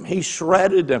ripped them. He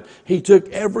shredded them. He took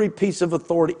every piece of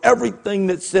authority, everything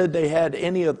that said they had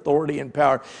any authority and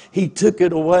power. He took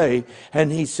it away,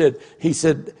 and he said, he's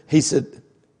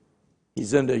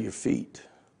under your feet.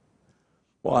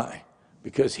 Why?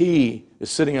 Because he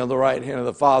is sitting on the right hand of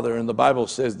the Father, and the Bible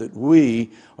says that we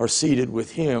are seated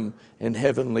with him in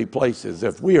heavenly places.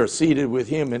 If we are seated with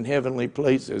him in heavenly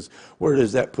places, where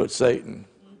does that put Satan?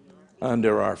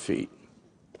 Under our feet.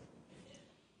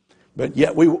 But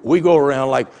yet we go around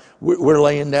like we're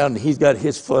laying down and he's got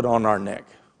his foot on our neck.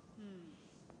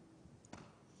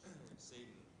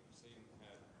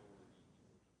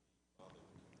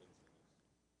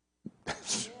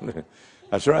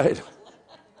 That's right.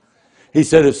 He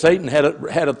said if Satan had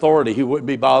authority, he wouldn't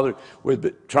be bothered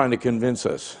with trying to convince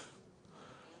us.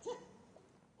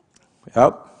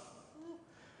 Yep.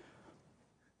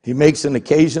 He makes an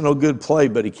occasional good play,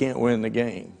 but he can't win the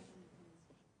game.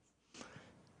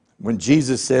 When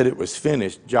Jesus said it was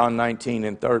finished, John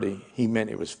 19:30, he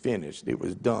meant it was finished. It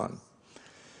was done.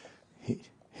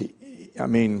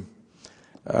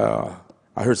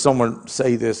 I heard someone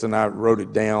say this, and I wrote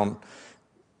it down.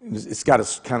 It's got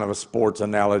a kind of a sports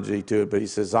analogy to it, but he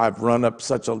says, I've run up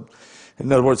such a...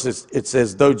 In other words, it's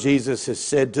as though Jesus has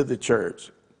said to the church,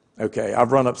 Okay,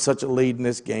 I've run up such a lead in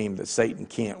this game that Satan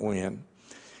can't win.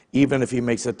 Even if he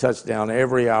makes a touchdown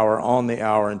every hour on the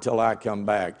hour until I come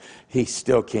back, he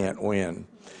still can't win.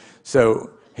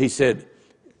 So he said,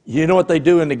 you know what they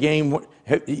do in the game?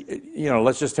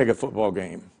 Let's just take a football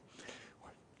game.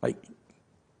 Like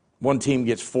one team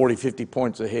gets 40, 50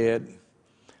 points ahead.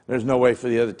 There's no way for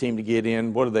the other team to get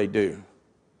in. What do?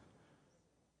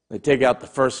 They take out the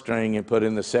first string and put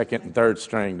in the second and third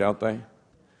string, don't they?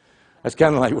 That's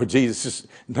kind of like what Jesus is,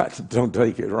 don't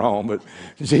take it wrong, but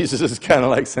Jesus is kind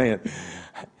of like saying,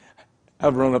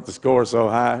 I've run up the score so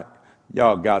high,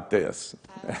 y'all got this.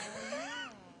 And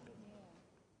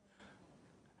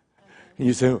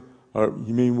you say, you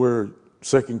mean we're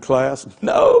second class?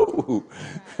 No.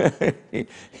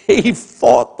 He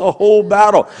fought the whole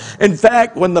battle. In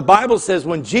fact, when the Bible says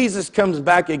when Jesus comes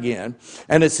back again,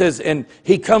 and it says, and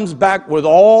he comes back with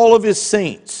all of his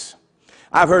saints.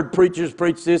 I've heard preachers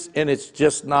preach this, and it's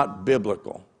just not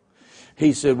biblical.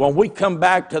 He said, when we come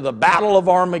back to the battle of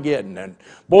Armageddon, and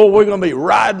boy, we're going to be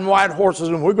riding white horses,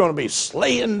 and we're going to be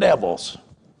slaying devils.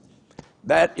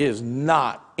 That is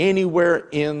not anywhere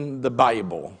in the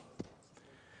Bible.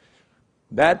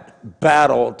 That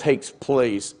battle takes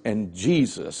place, and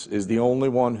Jesus is the only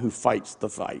one who fights the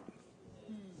fight.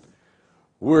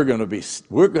 We're going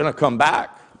to come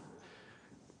back,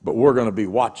 but we're going to be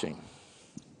watching.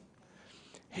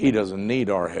 He doesn't need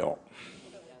our help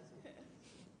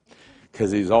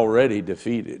because he's already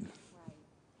defeated.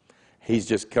 He's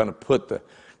just kind of put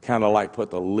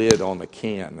the lid on the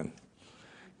can and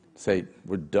say,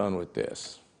 we're done with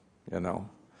this,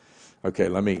 Okay,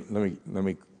 let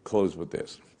me close with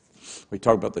this. We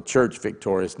talk about the church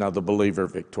victorious, now the believer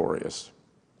victorious.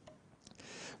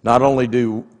 Not only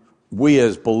do we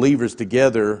as believers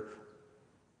together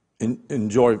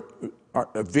enjoy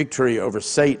a victory over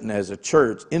Satan as a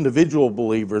church, individual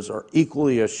believers are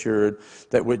equally assured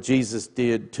that what Jesus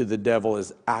did to the devil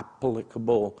is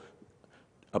applicable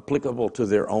to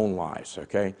their own lives,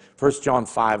 okay? 1 John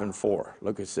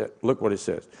 5:4. Look what it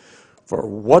says. For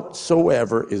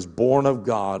whatsoever is born of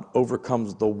God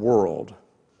overcomes the world.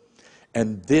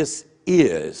 And this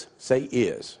is, say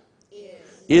is.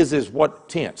 Is what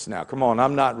tense? Now, come on,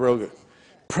 I'm not real good.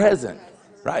 Present,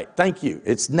 right? Thank you.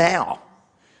 It's now.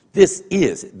 This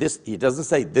is. This. He doesn't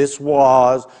say this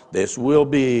was, this will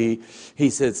be. He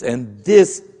says, and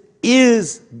this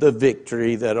is the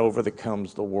victory that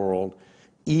overcomes the world,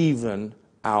 even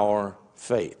our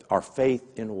faith. Our faith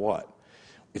in what?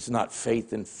 It's not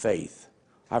faith in faith.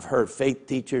 I've heard faith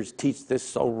teachers teach this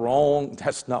so wrong.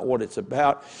 That's not what it's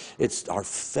about. It's our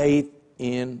faith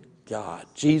in God.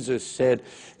 Jesus said,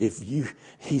 if you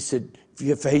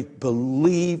have faith,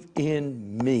 believe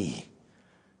in me.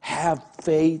 Have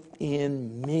faith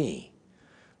in me.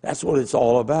 That's what it's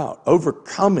all about.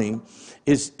 Overcoming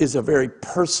is a very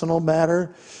personal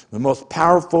matter. The most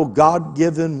powerful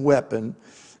God-given weapon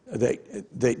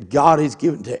that God has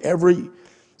given to every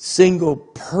single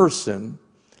person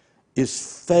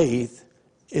is faith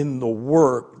in the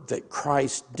work that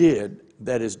Christ did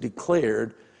that is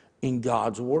declared in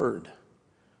God's word.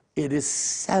 It is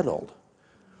settled.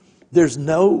 There's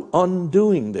no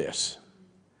undoing this.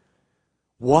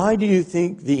 Why do you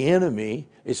think the enemy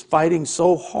is fighting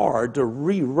so hard to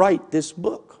rewrite this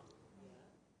book?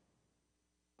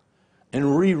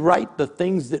 And rewrite the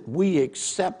things that we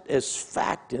accept as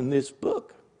fact in this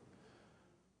book.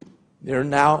 They're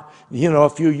now, a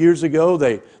few years ago,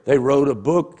 they wrote a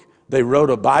book, they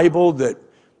wrote a Bible that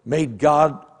made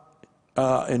God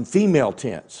in female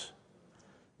tense.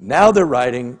 Now they're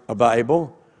writing a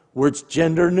Bible where it's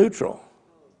gender neutral.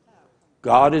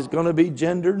 God is going to be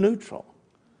gender neutral.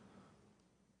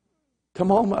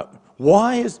 Come on,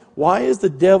 why is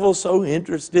the devil so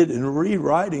interested in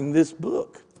rewriting this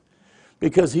book?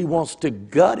 Because he wants to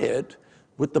gut it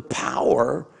with the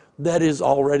power that is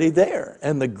already there.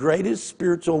 And the greatest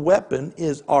spiritual weapon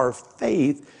is our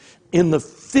faith in the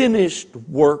finished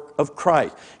work of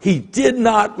Christ. He did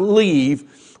not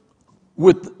leave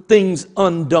with things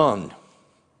undone.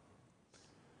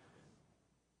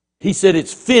 He said,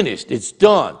 it's finished, it's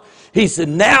done. He said,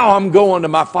 now I'm going to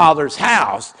my Father's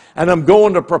house and I'm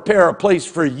going to prepare a place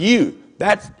for you.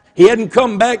 He hadn't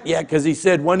come back yet because he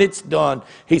said when it's done,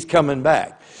 he's coming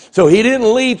back. So he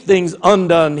didn't leave things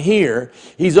undone here.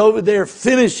 He's over there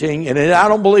finishing, and I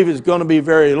don't believe it's going to be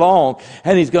very long,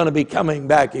 and he's going to be coming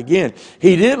back again.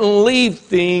 He didn't leave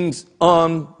things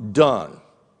undone.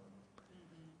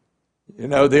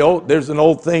 There's an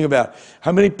old thing about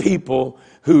how many people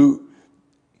who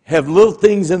have little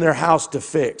things in their house to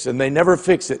fix, and they never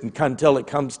fix it until it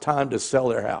comes time to sell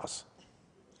their house.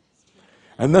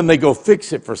 And then they go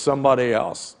fix it for somebody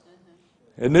else.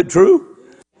 Isn't it true?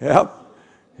 Yep.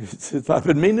 I've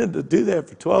been meaning to do that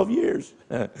for 12 years.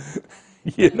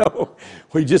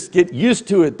 We just get used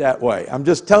to it that way. I'm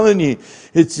just telling you,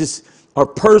 it's just our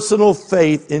personal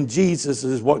faith in Jesus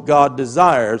is what God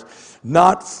desires,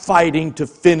 not fighting to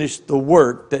finish the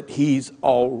work that he's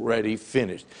already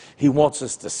finished. He wants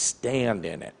us to stand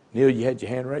in it. Neil, you had your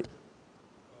hand raised?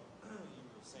 You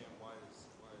were saying why is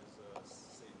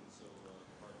Satan so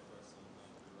hard pressed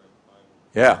sometimes to write the Bible?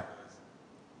 Yeah. Because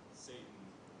Satan,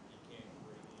 he can't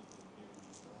create anything new.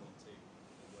 He can only take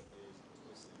what is and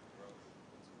twist it and grow it into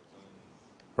his own.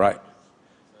 Right.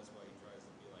 So that's why he tries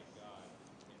to be like God.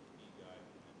 He can't be God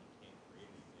and he can't create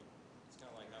anything. It's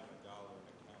kind of like having a dollar and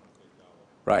a counterfeit dollar.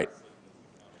 Right. Satan is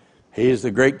the counterfeit. He is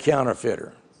the great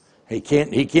counterfeiter. He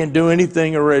can't do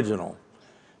anything original.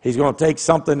 He's going to take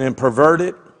something and pervert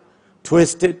it,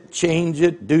 twist it, change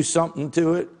it, do something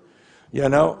to it,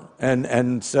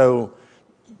 and so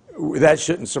that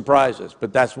shouldn't surprise us,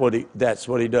 but that's what he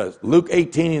does. Luke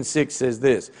 18:6 says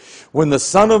this: when the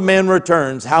Son of Man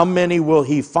returns, how many will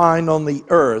he find on the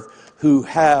earth who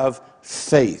have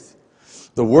faith?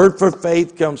 The word for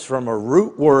faith comes from a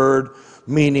root word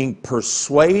meaning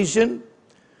persuasion,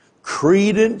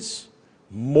 credence,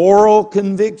 moral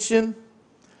conviction,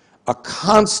 a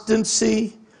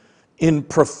constancy in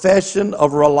profession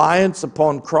of reliance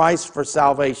upon Christ for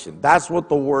salvation. That's what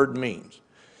the word means.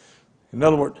 In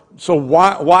other words, so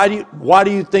why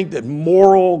do you think that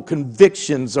moral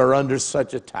convictions are under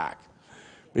such attack?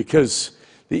 Because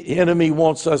the enemy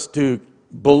wants us to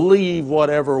believe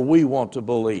whatever we want to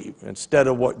believe instead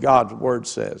of what God's word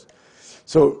says.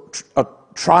 So a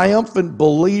triumphant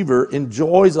believer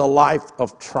enjoys a life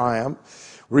of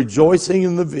triumph, rejoicing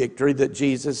in the victory that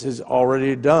Jesus has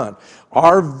already done.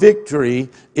 Our victory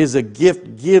is a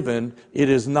gift given, it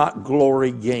is not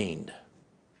glory gained.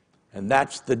 And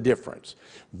that's the difference.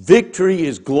 Victory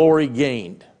is glory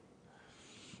gained.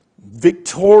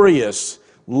 Victorious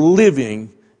living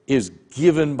is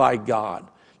given by God,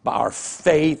 by our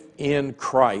faith in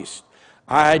Christ.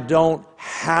 I don't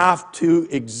have to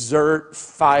exert,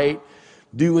 fight,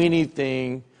 do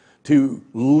anything to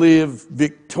live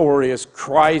victorious.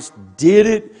 Christ did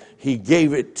it. He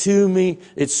gave it to me.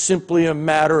 It's simply a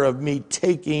matter of me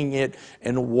taking it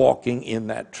and walking in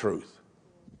that truth.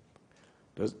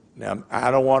 Now, I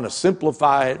don't want to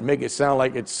simplify it and make it sound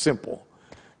like it's simple.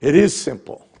 It is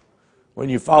simple when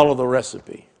you follow the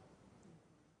recipe.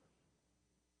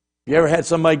 You ever had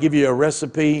somebody give you a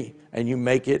recipe and you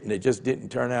make it and it just didn't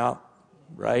turn out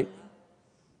right?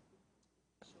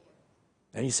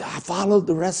 And you say, I followed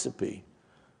the recipe.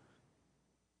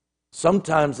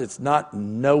 Sometimes it's not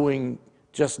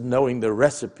just knowing the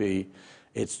recipe,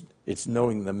 it's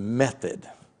knowing the method.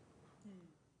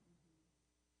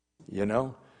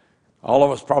 All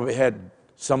of us probably had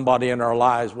somebody in our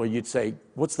lives where you'd say,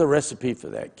 what's the recipe for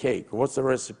that cake? Or what's the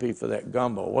recipe for that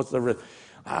gumbo?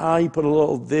 You put a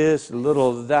little of this, a little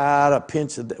of that, a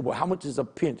pinch of that. Well, how much is a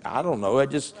pinch? I don't know.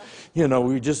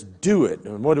 We just do it.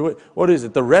 And what is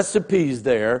it? The recipe's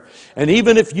there. And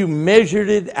even if you measured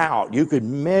it out, you could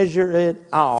measure it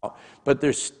out, but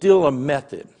there's still a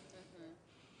method.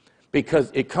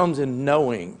 Because it comes in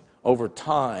knowing over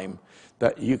time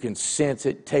that you can sense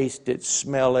it, taste it,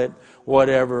 smell it,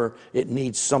 whatever. It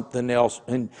needs something else,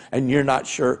 and you're not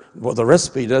sure. Well, the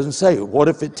recipe doesn't say, what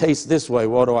if it tastes this way?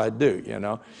 What do I do,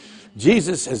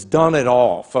 Jesus has done it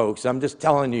all, folks. I'm just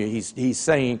telling you, he's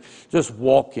saying, just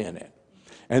walk in it.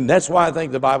 And that's why I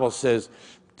think the Bible says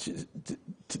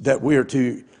that we are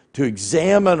to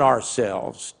examine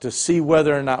ourselves to see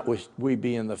whether or not we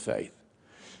be in the faith.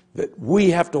 That we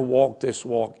have to walk this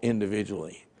walk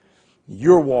individually.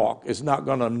 Your walk is not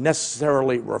going to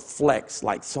necessarily reflect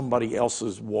like somebody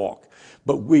else's walk,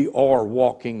 but we are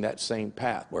walking that same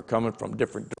path. We're coming from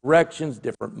different directions,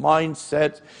 different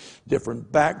mindsets,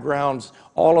 different backgrounds,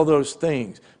 all of those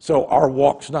things. So our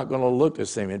walk's not going to look the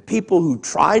same. And people who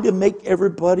try to make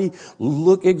everybody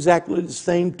look exactly the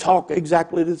same, talk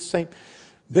exactly the same,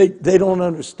 they don't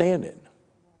understand it.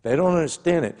 They don't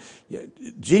understand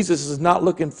it. Jesus is not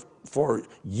looking for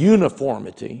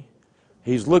uniformity.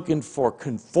 He's looking for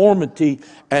conformity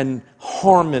and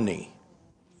harmony.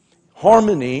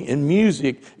 Harmony in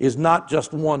music is not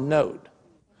just one note.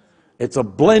 It's a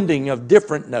blending of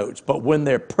different notes, but when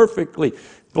they're perfectly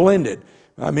blended.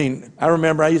 I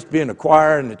remember I used to be in a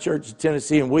choir in the church in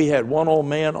Tennessee, and we had one old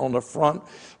man on the front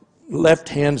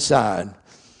left-hand side.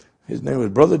 His name was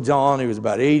Brother John. He was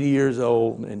about 80 years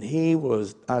old, and he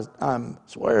was, I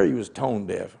swear he was tone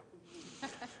deaf.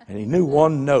 And he knew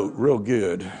one note real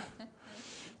good.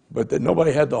 But that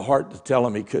nobody had the heart to tell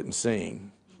him he couldn't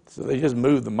sing. So they just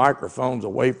moved the microphones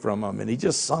away from him, and he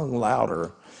just sung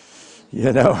louder, He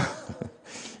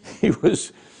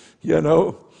was, and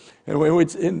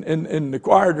the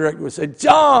choir director would say,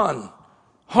 John,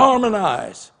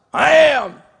 harmonize. I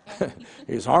am.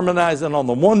 He was harmonizing on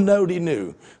the one note he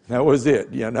knew. That was it,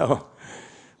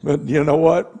 But you know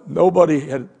what? Nobody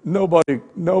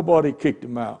kicked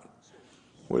him out.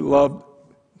 We loved,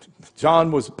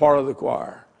 John was part of the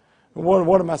choir. And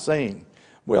what am I saying?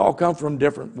 We all come from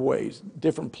different ways,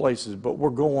 different places, but we're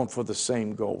going for the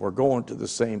same goal. We're going to the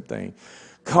same thing.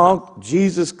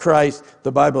 Jesus Christ,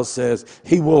 the Bible says,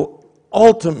 he will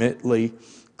ultimately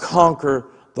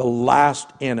conquer the last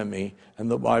enemy. And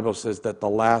the Bible says that the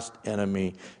last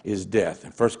enemy is death.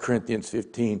 In 1 Corinthians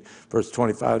 15, verse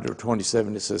 25 to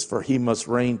 27, it says, for he must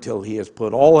reign till he has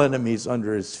put all enemies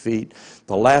under his feet.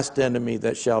 The last enemy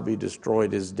that shall be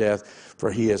destroyed is death,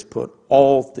 for he has put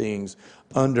all things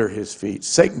under his feet.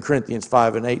 2 Corinthians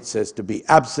 5 and 8 says to be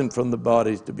absent from the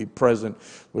bodies, to be present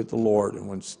with the Lord. And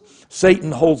when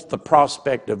Satan holds the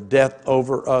prospect of death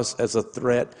over us as a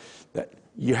threat, that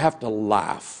you have to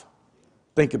laugh.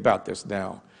 Think about this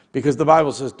now. Because the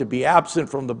Bible says to be absent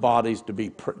from the bodies, to be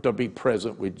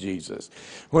present with Jesus.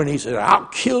 When he said, I'll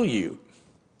kill you,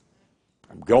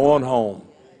 I'm going home.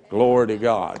 Glory to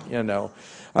God, I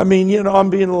mean, I'm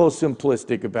being a little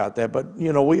simplistic about that, but,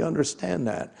 we understand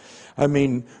that. I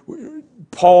mean,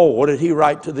 Paul, what did he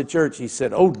write to the church? He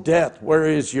said, oh, death, where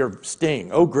is your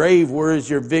sting? Oh, grave, where is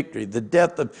your victory?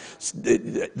 The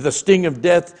sting of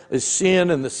death is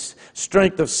sin, and the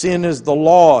strength of sin is the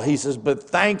law. He says, but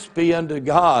thanks be unto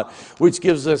God, which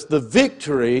gives us the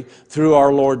victory through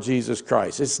our Lord Jesus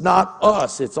Christ. It's not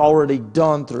us. It's already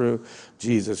done through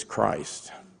Jesus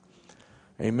Christ.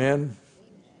 Amen.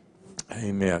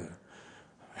 Amen.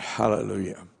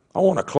 Hallelujah. I want to close.